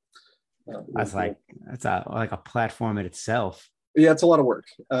would be that's like a platform in itself. Yeah, it's a lot of work.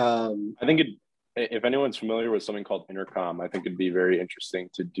 I think if anyone's familiar with something called Intercom, I think it'd be very interesting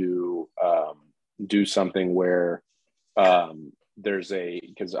to do something where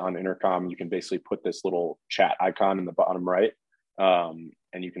because on Intercom you can basically put this little chat icon in the bottom right,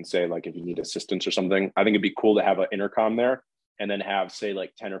 and you can say, like, if you need assistance or something. I think it'd be cool to have an Intercom there, and then have, say,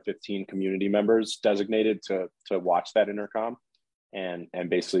 like 10 or 15 community members designated to watch that Intercom and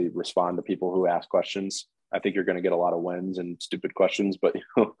basically respond to people who ask questions. I think you're going to get a lot of wins and stupid questions, but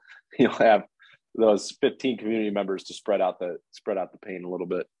you'll have those 15 community members to spread out the pain a little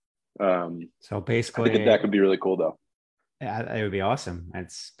bit. So basically, I think that could be really cool, though. Yeah, it would be awesome.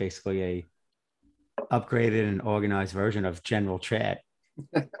 It's basically a upgraded and organized version of general chat.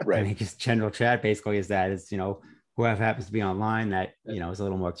 Right. I mean, just general chat basically is whoever happens to be online that is a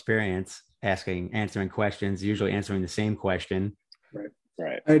little more experienced, answering questions, usually answering the same question.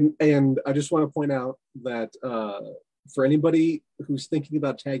 Right. And I just want to point out that for anybody who's thinking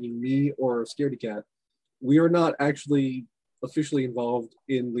about tagging me or Scaredy Cat, we are not actually officially involved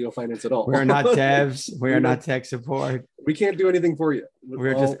in LeoFinance at all. We're not devs. We are not tech support. We can't do anything for you.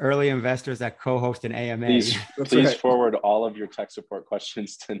 We're just early investors that co-host an AMA. Please forward all of your tech support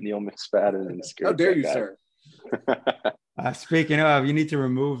questions to Neil McSpadden and Scaredy. How dare you, sir? Speaking of, you need to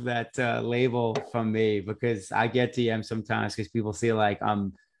remove that label from me, because I get DMs sometimes because people see like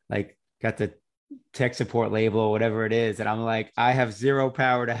I'm like got the tech support label or whatever it is, and I'm like, I have zero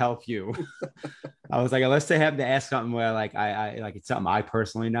power to help you. I was like, unless they have to ask something where like I like it's something I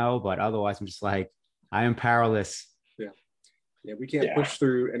personally know, but otherwise I'm just like, I am powerless. Yeah, we can't push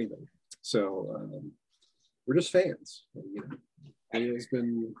through anything. So we're just fans. It's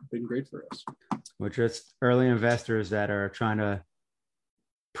been great for us. We're just early investors that are trying to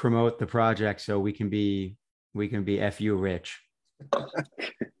promote the project so we can be FU rich.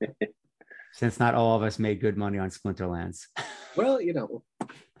 Since not all of us made good money on Splinterlands. Well,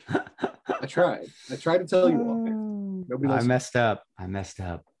 I tried to tell you all. Nobody I messed up.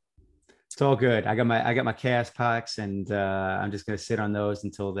 It's all good. I got my chaos packs, and I'm just gonna sit on those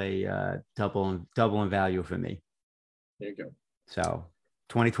until they double in value for me. There you go. So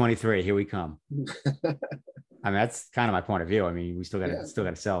 2023, here we come. I mean, that's kind of my point of view. I mean, we still got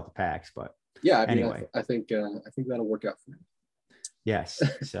to sell the packs, but anyway, I think that'll work out for me. Yes.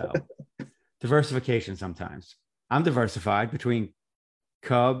 So diversification. Sometimes I'm diversified between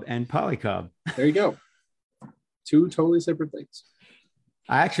Cub and PolyCUB. There you go. Two totally separate things.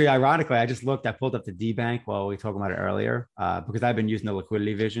 Ironically, I pulled up the D-Bank while we were talking about it earlier, because I've been using the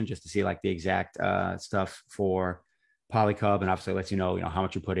liquidity vision just to see like the exact stuff for PolyCUB, and obviously it lets you know how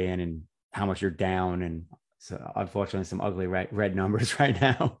much you put in and how much you're down. And so unfortunately some ugly red numbers right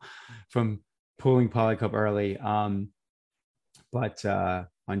now from pulling PolyCUB early. But on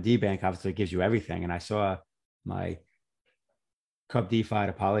DBank, obviously, it gives you everything. And I saw my Cub DeFi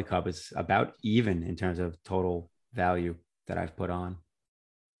to PolyCUB is about even in terms of total value that I've put on.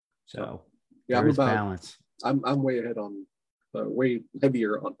 So yeah, there's balance. I'm way ahead on, way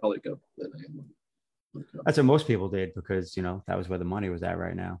heavier on PolyCUB than I am on PolyCUB. That's what most people did because, you know, that was where the money was at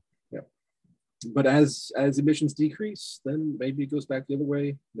right now. Yeah. But as emissions decrease, then maybe it goes back the other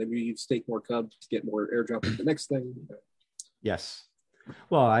way. Maybe you stake more Cub to get more airdrop with the next thing. Yes.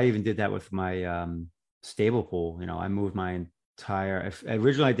 Well, I even did that with my stable pool. You know, I moved my entire,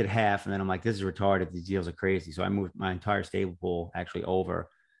 originally I did half, and then I'm like, this is retarded. These deals are crazy. So I moved my entire stable pool actually over.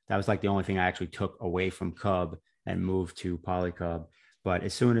 That was like the only thing I actually took away from Cub and moved to PolyCUB. But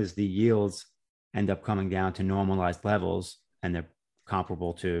as soon as the yields end up coming down to normalized levels and they're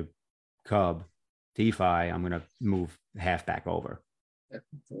comparable to Cub DeFi, I'm going to move half back over. Yeah,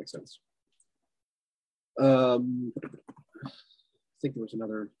 that makes sense. I think there was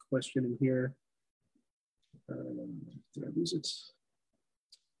another question in here. Did I lose it?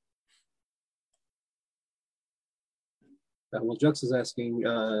 Well, Jux is asking,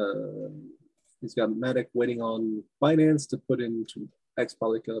 he's got Matic waiting on Binance to put into X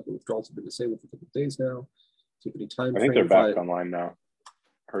PolyCUB, but withdrawals have been disabled for a couple of days now. Do you have any time? I think they're back online now.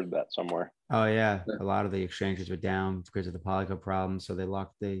 Heard that somewhere. Oh yeah. A lot of the exchanges were down because of the PolyCUB problem, so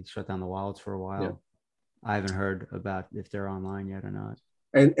they shut down the wallets for a while. Yeah. I haven't heard about if they're online yet or not.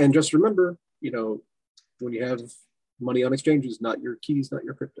 And just remember, you know, when you have money on exchanges, not your keys, not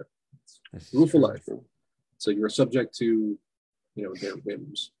your crypto. It's rule for life. So you're subject to, you know, their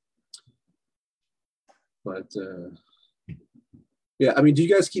whims. But yeah, I mean, do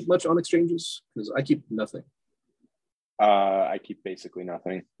you guys keep much on exchanges? Because I keep nothing. I keep basically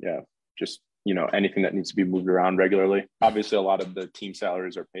nothing. Yeah, just, you know, anything that needs to be moved around regularly. Obviously, a lot of the team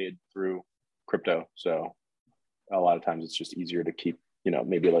salaries are paid through crypto, so a lot of times it's just easier to keep, you know,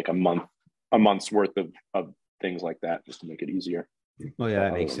 maybe like a month's worth of things like that, just to make it easier. Well, yeah,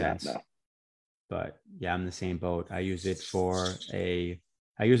 that makes sense. But yeah, I'm in the same boat. I use it as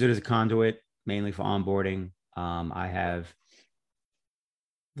a conduit, mainly for onboarding. I have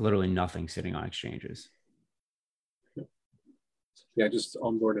literally nothing sitting on exchanges. Yeah, just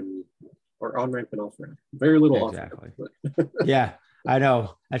onboard or on ramp and off ramp. Very little exactly. off ramp. Yeah, I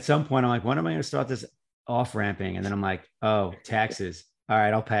know. At some point, I'm like, when am I going to start this off ramping? And then I'm like, oh, taxes. All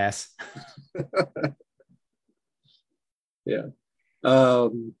right, I'll pass. Yeah.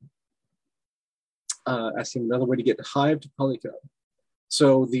 Asking another way to get Hive to PolyCUB.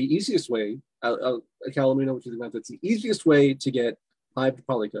 So the Easiest way, Cal, let me know what you think about that. The easiest way to get Hive to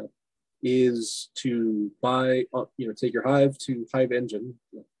PolyCUB is to buy, you know, take your Hive to Hive Engine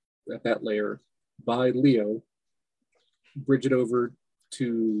at that layer, buy Leo, bridge it over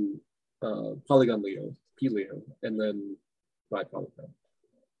to Polygon Leo, P-Leo, and then buy PolyCUB.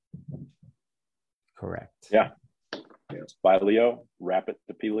 Correct. Yeah. Buy Leo, wrap it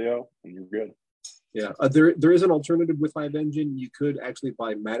to P-Leo, and you're good. Yeah, there is an alternative with Hive Engine. You could actually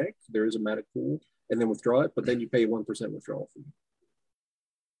buy Matic. There is a Matic pool, and then withdraw it, but then you pay 1% withdrawal fee.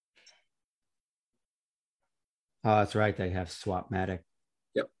 Oh, that's right. They have Swapmatic.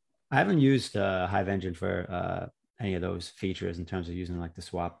 Yep. I haven't used Hive Engine for any of those features in terms of using like the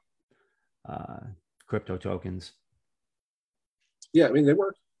swap crypto tokens. Yeah, I mean they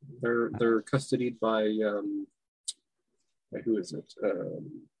work. They're custodied by who is it?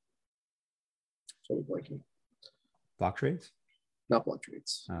 Totally blanking. Block Trades? Not Block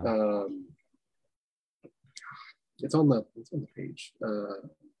Trades. Oh. It's on the page.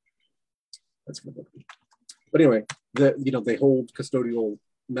 That's gonna look. But anyway, they hold custodial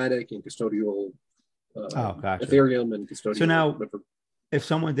Matic and custodial gotcha. Ethereum and custodial. So now, if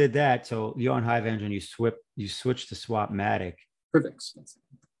someone did that, so you're on Hive Engine, you switch to Swapmatic. Privix.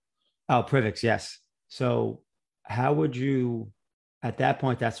 Oh, Privix, yes. So how would you, at that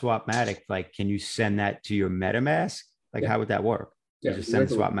point, that Swapmatic, like, can you send that to your MetaMask? Like, how would that work? You just send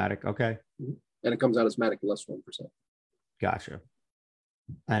Swapmatic, okay. Mm-hmm. And it comes out as Matic less 1%. Gotcha.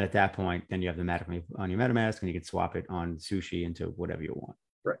 And at that point, then you have the Matic on your MetaMask, and you can swap it on Sushi into whatever you want.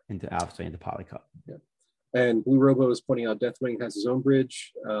 Right. Into PolyCUB. Yeah. And Blue Robo is pointing out Deathwing has his own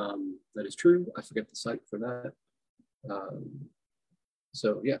bridge. That is true. I forget the site for that.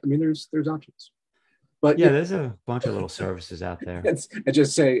 So yeah, I mean, there's options. But yeah, there's a bunch of little services out there. And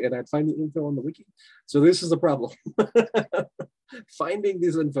just say, and I find the info on the wiki. So this is the problem. Finding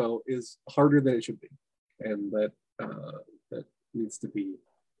this info is harder than it should be, and that needs to be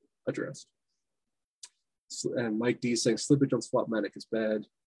addressed. And Mike D is saying slippage on Swapmatic is bad.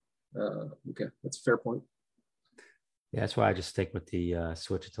 Okay, that's a fair point. Yeah, that's why I just stick with the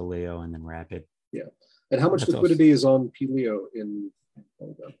switch it to Leo and then wrap it. Yeah. And how much That's liquidity is on PLEO in?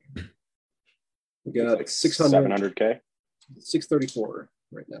 We got like 600, 700K. 634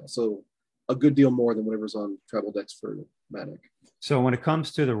 right now. So a good deal more than whatever's on Travel Decks for Matic. So when it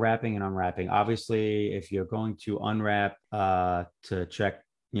comes to the wrapping and unwrapping, obviously, if you're going to unwrap to check,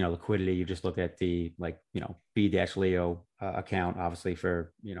 liquidity, you just look at the B-Leo account, obviously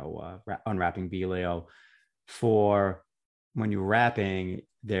for, unwrapping B-Leo. For when you're wrapping,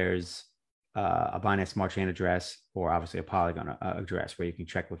 there's a Binance Smart Chain address or obviously a Polygon address where you can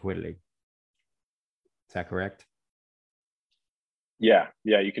check liquidity. Is that correct? Yeah,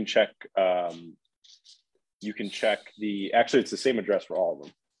 you can check. Actually, it's the same address for all of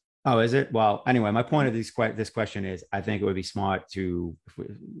them. Oh, is it? Well, anyway, my point of this question is I think it would be smart to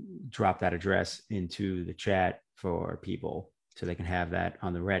drop that address into the chat for people so they can have that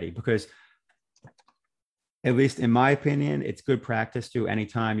on the ready, because at least in my opinion, it's good practice to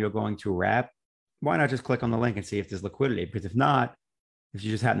anytime you're going to wrap, why not just click on the link and see if there's liquidity? Because if not, if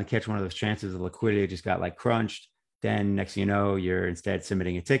you just happen to catch one of those chances of liquidity just got like crunched, then next thing you know, you're instead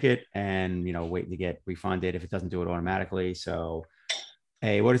submitting a ticket and waiting to get refunded if it doesn't do it automatically. So,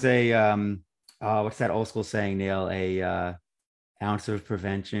 hey, what's that old school saying, Neil? A ounce of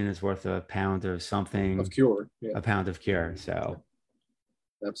prevention is worth a pound of something. Of cure. Yeah. A pound of cure. So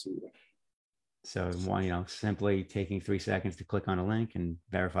absolutely. So simply taking 3 seconds to click on a link and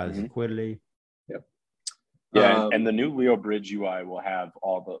verify the liquidity. Yep. Yeah, and the new Leo Bridge UI will have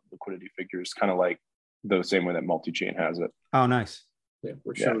all the liquidity figures, kind of like the same way that multi-chain has it. Oh, nice. Yeah,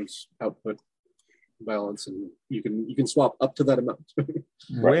 where it shows output balance, and you can swap up to that amount.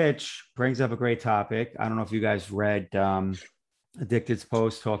 Which brings up a great topic. I don't know if you guys read Addicted's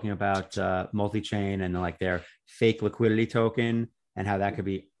post talking about multi-chain and like their fake liquidity token and how that could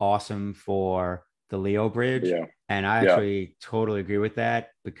be awesome for the Leo Bridge. Yeah. And I actually totally agree with that,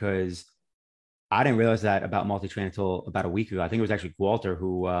 because I didn't realize that about multi-chain until about a week ago. I think it was actually Walter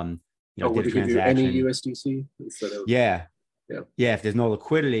who did a transaction. Any USDC instead of yeah. If there's no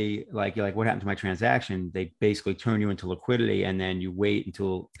liquidity, like you're like, what happened to my transaction? They basically turn you into liquidity, and then you wait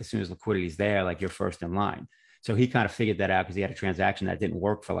until as soon as liquidity is there, like you're first in line. So he kind of figured that out because he had a transaction that didn't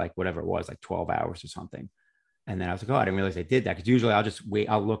work for like whatever it was, like 12 hours or something. And then I was like, oh, I didn't realize they did that, because usually I'll just wait.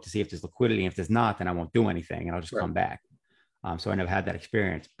 I'll look to see if there's liquidity. And if there's not, then I won't do anything and I'll just come back. So I never had that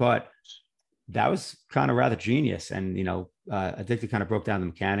experience, but that was kind of rather genius. And, Addicted kind of broke down the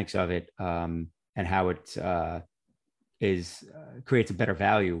mechanics of it and how it creates a better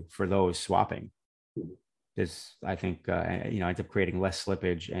value for those swapping. This, I think, ends up creating less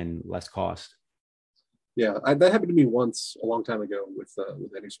slippage and less cost. Yeah, that happened to me once a long time ago with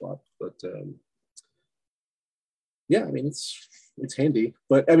AnySwap, but yeah, I mean it's handy,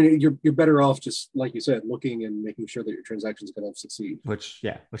 but I mean you're better off just like you said, looking and making sure that your transaction is going to succeed. Which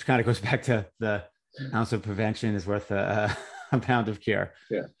kind of goes back to the ounce of prevention is worth a pound of cure.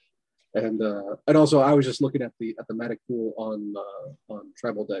 Yeah, and also I was just looking at the Matic pool on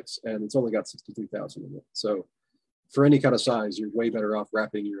Tribal Decks, and it's only got 63,000 in it. So for any kind of size, you're way better off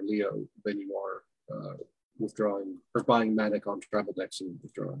wrapping your Leo than you are withdrawing or buying Matic on Tribal Decks and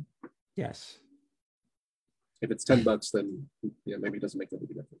withdrawing. Yes. If it's $10, then maybe it doesn't make that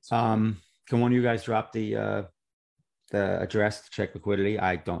big a difference. Can one of you guys drop the address to check liquidity?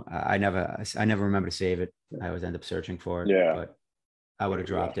 I never remember to save it. I always end up searching for it. Yeah. But I would have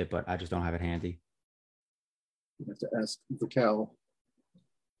dropped it, but I just don't have it handy. You have to ask the cow.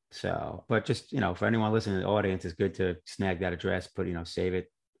 So, but just, for anyone listening to the audience, it's good to snag that address, save it.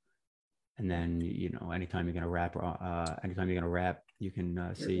 And then, anytime you're going to wrap, you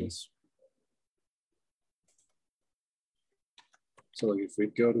can see. So if we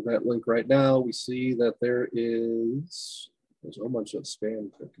go to that link right now, we see that there's a whole bunch of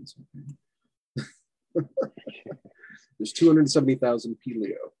spam tokens. There's 270,000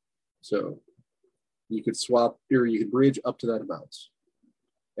 PLEO. So you could swap, or you could bridge up to that amount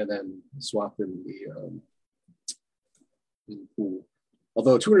and then swap in the pool.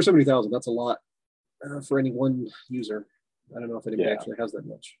 Although 270,000, that's a lot for any one user. I don't know if anybody actually has that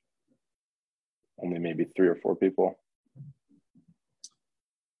much. Only maybe 3 or 4 people.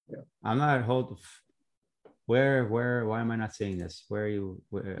 Yeah. I'm not why am I not seeing this? Where are you?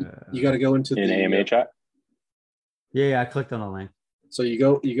 You got to go into the AMA chat. Yeah, I clicked on the link. So you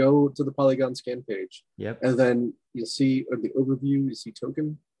go to the Polygon scan page. Yep. And then you'll see the overview, you see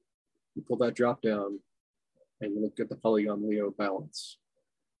token. You pull that drop down and you look at the Polygon Leo balance.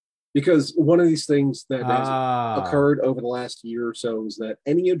 Because one of these things that has occurred over the last year or so is that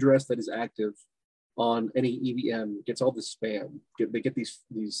any address that is active on any EVM gets all this spam. They get these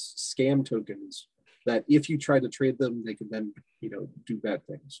scam tokens that if you try to trade them, they can then, do bad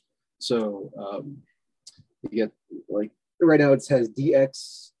things. So you get like right now it says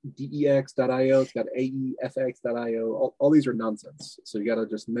dex.io, it's got aefx.io. All these are nonsense. So you got to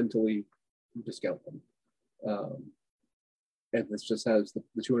just mentally discount them. And this just has the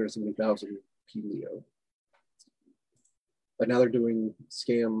 270,000 Leo. But now they're doing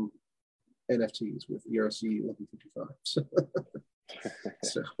scam NFTs with ERC 1155.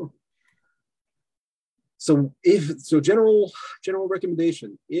 So general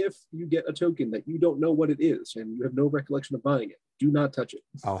recommendation: if you get a token that you don't know what it is and you have no recollection of buying it, do not touch it.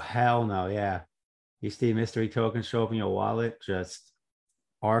 Oh hell no! Yeah, you see mystery tokens show up in your wallet, just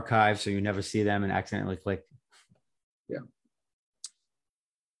archive so you never see them and accidentally click. Yeah.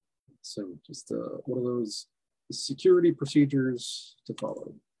 So just one of those security procedures to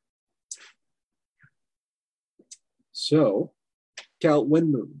follow. So, Cal,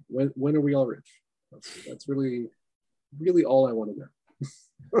 when moon? When are we all rich? That's really all I want to know.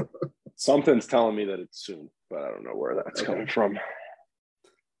 Something's telling me that it's soon, but I don't know where that's coming from.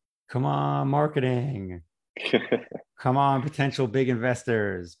 Come on, marketing. Come on, potential big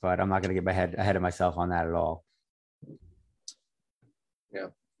investors. But I'm not going to get ahead of myself on that at all. Yeah.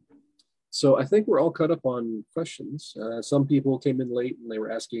 So I think we're all caught up on questions. Some people came in late and they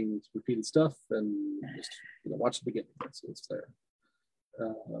were asking repeated stuff, and just watch the beginning. So it's there.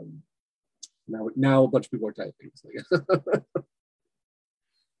 Now a bunch of people are typing. So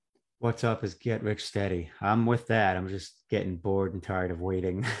What's up is get rich steady. I'm with that. I'm just getting bored and tired of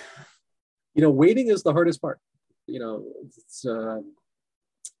waiting. Waiting is the hardest part. It's I've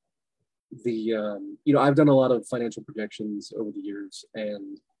done a lot of financial projections over the years,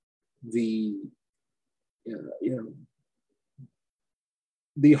 and the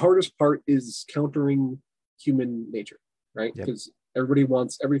hardest part is countering human nature, right? Because everybody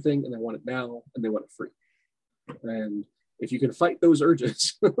wants everything and they want it now and they want it free. And if you can fight those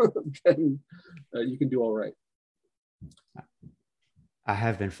urges, then you can do all right. I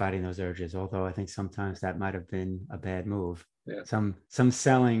have been fighting those urges, although I think sometimes that might have been a bad move. Yeah. Some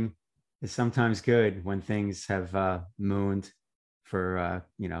selling is sometimes good when things have mooned for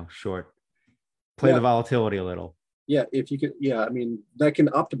short. Play the volatility a little. Yeah, if you could, I mean, that can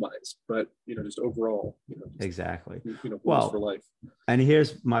optimize, but just overall, exactly. Well, for life. And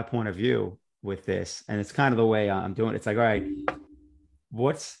here's my point of view with this, and it's kind of the way I'm doing it. It's like, all right,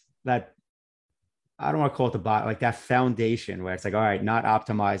 what's that? I don't want to call it the bot, like that foundation where it's like, all right, not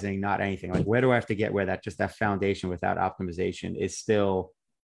optimizing, not anything. Like, where do I have to get where that foundation without optimization is still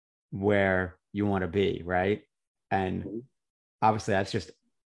where you want to be, right? And obviously, that's just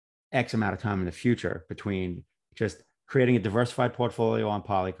X amount of time in the future between just creating a diversified portfolio on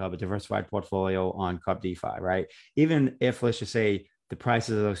PolyCUB, a diversified portfolio on CubDeFi, right? Even if, let's just say, the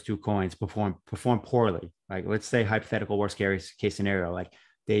prices of those two coins perform poorly, like let's say hypothetical worst case scenario, like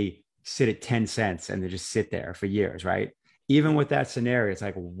they sit at 10 cents and they just sit there for years, right? Even with that scenario, it's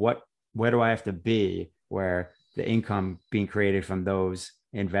like, where do I have to be where the income being created from those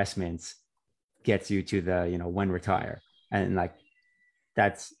investments gets you to the, when retire? And like,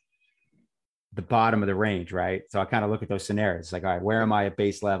 that's the bottom of the range, right? So I kind of look at those scenarios like, all right, where am I at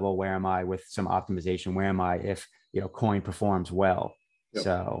base level? Where am I with some optimization? Where am I if, coin performs well? Yep.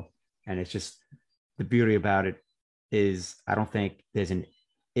 So, and it's just the beauty about it is I don't think there's an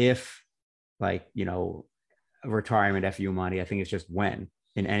if, like, retirement FU money. I think it's just when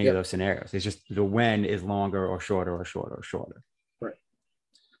in any of those scenarios. It's just the when is longer or shorter or shorter or shorter. Right.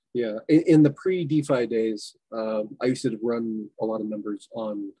 Yeah. In the pre-DeFi days, I used to run a lot of numbers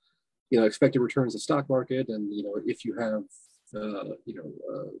on, expected returns of stock market, and if you have a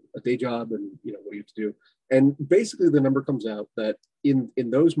day job, and what you have to do, and basically the number comes out that in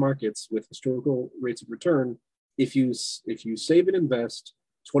those markets with historical rates of return, if you save and invest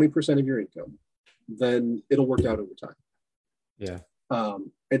 20% of your income, then it'll work out over time. Yeah.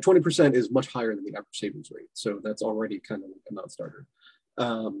 And 20% is much higher than the average savings rate, so that's already kind of a non-starter.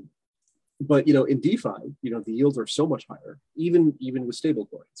 But in DeFi, the yields are so much higher, even with stable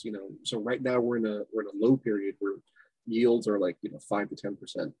coins. So right now we're in a low period where yields are like 5 to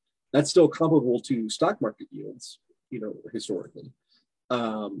 10%. That's still comparable to stock market yields, historically.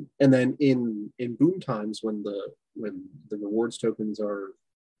 And then in boom times when the rewards tokens are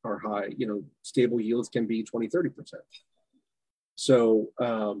high, stable yields can be 20-30%. So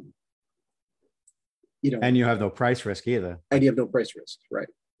and you have no price risk either. And you have no price risk, right?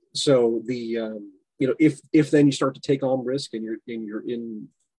 So the if then you start to take on risk and you're in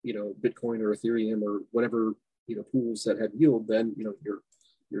Bitcoin or Ethereum or whatever pools that have yield, then you're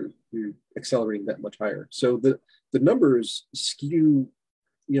accelerating that much higher. So the numbers skew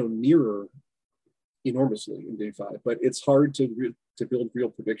nearer enormously in DeFi, but it's hard to build real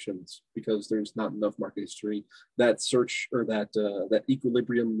predictions because there's not enough market history. That search or that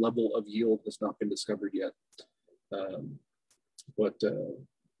equilibrium level of yield has not been discovered yet. But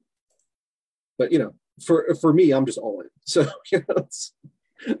you know, for me, I'm just all in. So you know, I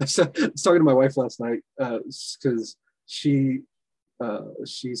was talking to my wife last night because she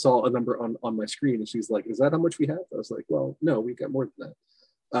saw a number on my screen and she's like, "Is that how much we have?" I was like, "Well, no, we got more than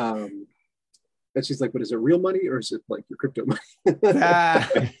that." And she's like, "But is it real money or is it like your crypto money?"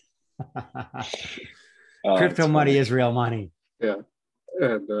 Crypto money is real money. Yeah,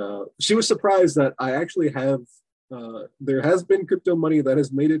 and she was surprised that I actually have. There has been crypto money that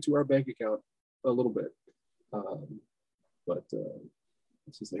has made it to our bank account a little bit, but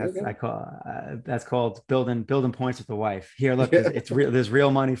she's like, that's called building points with the wife. Here, look, it's real. There's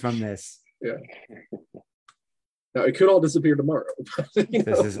real money from this. Yeah. Now it could all disappear tomorrow.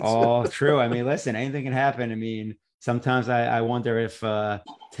 This is all true. I mean, listen, anything can happen. I mean, sometimes I wonder if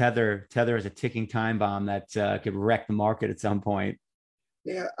Tether is a ticking time bomb that could wreck the market at some point.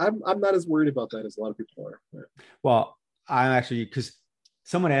 Yeah, I'm not as worried about that as a lot of people are. Yeah. Well, I'm actually, because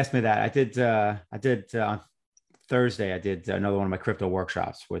someone asked me that. I did on Thursday. I did another one of my crypto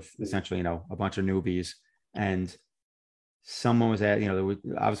workshops with essentially, you know, a bunch of newbies, and someone was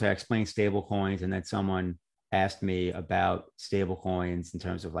obviously I explained stable coins, and then someone asked me about stable coins in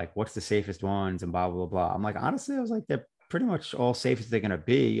terms of like, what's the safest ones and blah, blah, blah. I'm like, honestly, I was like, they're pretty much all safe as they're going to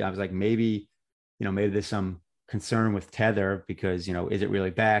be. I was like, maybe there's some concern with Tether because, you know, is it really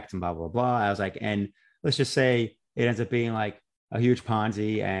backed and blah, blah, blah. I was like, and let's just say it ends up being like a huge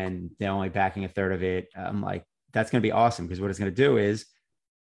Ponzi and they're only backing a third of it. I'm like, that's going to be awesome because what it's going to do is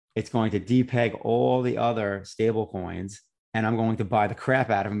it's going to depeg all the other stable coins, and I'm going to buy the crap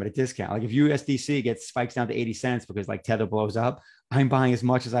out of them at a discount. Like if USDC gets spikes down to 80 cents because like Tether blows up, I'm buying as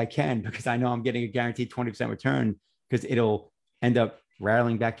much as I can because I know I'm getting a guaranteed 20% return because it'll end up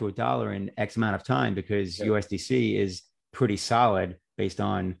rattling back to $1 in X amount of time because USDC is pretty solid based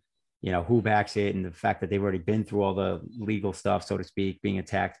on, you know, who backs it and the fact that they've already been through all the legal stuff, so to speak, being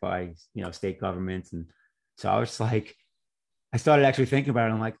attacked by, you know, state governments. And so I was like, I started actually thinking about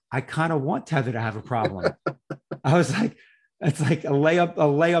it. I'm like, I kind of want Tether to have a problem. I was like, it's like a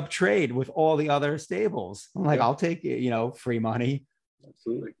layup trade with all the other stables. I'm like, I'll take it, you know, free money.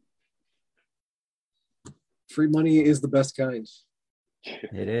 Absolutely. Free money is the best kind.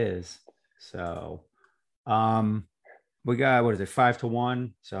 It is. So we got, what is it,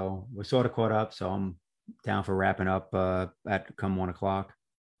 5-1. So we're sort of caught up. So I'm down for wrapping up at come 1 o'clock.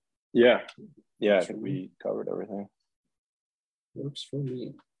 Yeah. I think we covered everything. Works for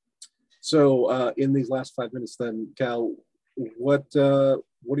me. So in these last 5 minutes then, Cal, what do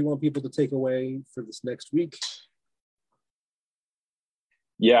you want people to take away for this next week?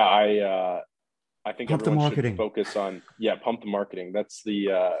 Yeah, I think pump everyone should focus on pump the marketing. That's the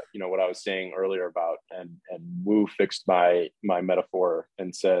you know, what I was saying earlier about and Wu fixed my metaphor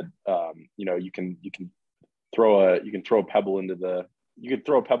and said you know, you can throw a pebble into the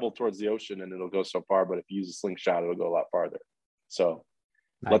towards the ocean and it'll go so far, but if you use a slingshot it'll go a lot farther. So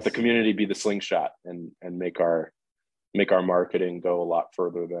nice. Let the community be the slingshot and make our marketing go a lot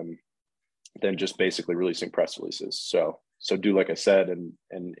further than just basically releasing press releases. So do like I said,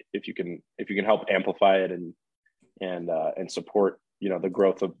 and if you can help amplify it and support, you know, the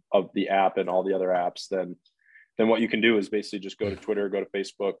growth of the app and all the other apps, then what you can do is basically just go to Twitter, go to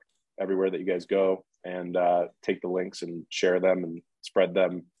Facebook, everywhere that you guys go, and take the links and share them and spread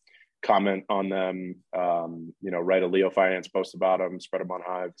them, comment on them, you know, write a LeoFinance post about them, spread them on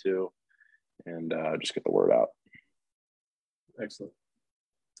Hive too, and just get the word out. Excellent.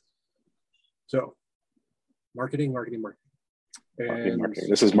 So marketing. Marketing.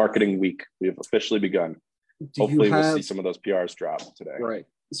 This is marketing week. We have officially begun. Hopefully we'll see some of those PRs drop today. Right.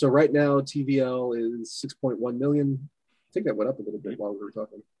 So right now TVL is 6.1 million. I think that went up a little bit while we were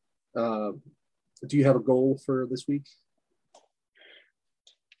talking. Do you have a goal for this week?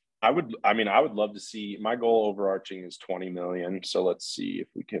 I would love to see, my goal overarching is 20 million. So let's see if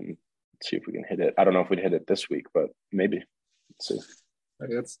we can hit it. I don't know if we'd hit it this week, but maybe. Let's see.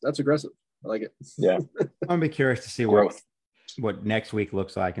 Okay, that's aggressive. I like it. Yeah. I'm gonna be curious to see what next week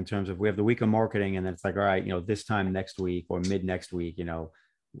looks like in terms of, we have the week of marketing and then it's like, all right, you know, this time next week or mid next week, you know,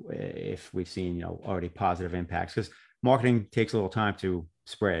 if we've seen, you know, already positive impacts, because marketing takes a little time to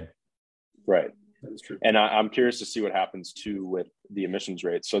spread. Right. That is true. And I'm curious to see what happens too with the emissions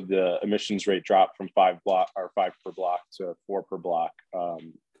rate. So the emissions rate dropped from 5 per block to 4 per block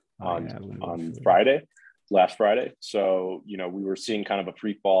on last Friday. So, you know, we were seeing kind of a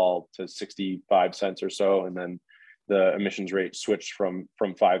free fall to 65 cents or so. And then the emissions rate switched from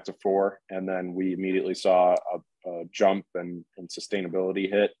 5 to 4, and then we immediately saw a jump and sustainability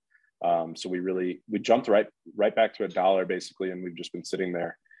hit. So we jumped right back to $1 basically, and we've just been sitting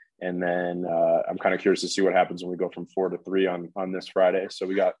there. And then I'm kind of curious to see what happens when we go from 4 to 3 on this Friday. So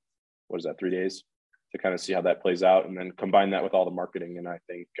we got, what is that, 3 days to kind of see how that plays out, and then combine that with all the marketing. And I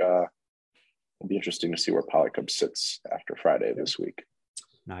think it'll be interesting to see where PolyCUB sits after Friday this week.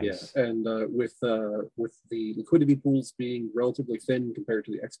 Nice. Yeah, and with the liquidity pools being relatively thin compared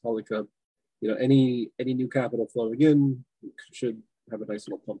to the ex-PolyCUB, any new capital flowing in should have a nice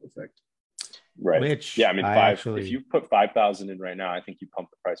little pump effect. Right. Which I mean, if you put 5,000 in right now, I think you pump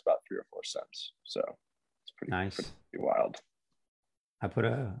the price about 3 or 4 cents. So it's pretty nice. Pretty wild. I put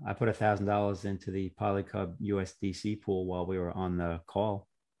 $1,000 into the PolyCUB USDC pool while we were on the call.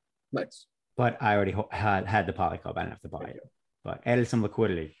 Nice. But I already had the PolyCUB. I didn't have to buy it. But added some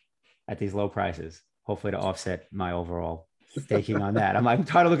liquidity at these low prices, hopefully to offset my overall staking on that. I'm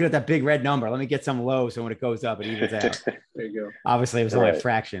tired of looking at that big red number. Let me get some low, so when it goes up, it evens out. There you go. Obviously, it was only a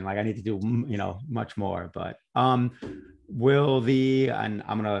fraction. Like I need to do, much more. But and I'm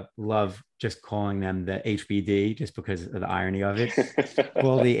gonna love just calling them the HBD just because of the irony of it.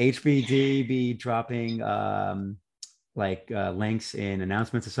 Will the HBD be dropping links in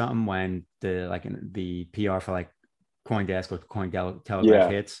announcements or something when the PR for like CoinDesk or Cointelegraph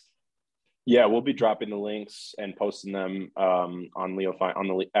hits? Yeah, we'll be dropping the links and posting them on the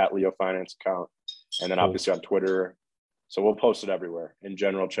 @LeoFinance account, and then obviously on Twitter. So we'll post it everywhere in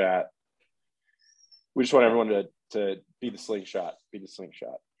general chat. We just want everyone to be the slingshot. Be the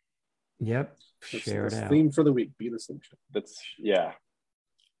slingshot. Yep. Share it out. Theme for the week: be the slingshot.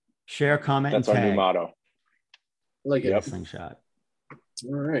 Share, comment, that's and our tag. new motto. Like it. Slingshot.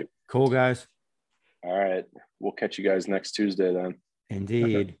 All right. Cool, guys. All right. We'll catch you guys next Tuesday then.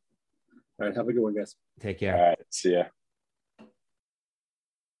 Indeed. All right. Have a good one, guys. Take care. All right. See ya.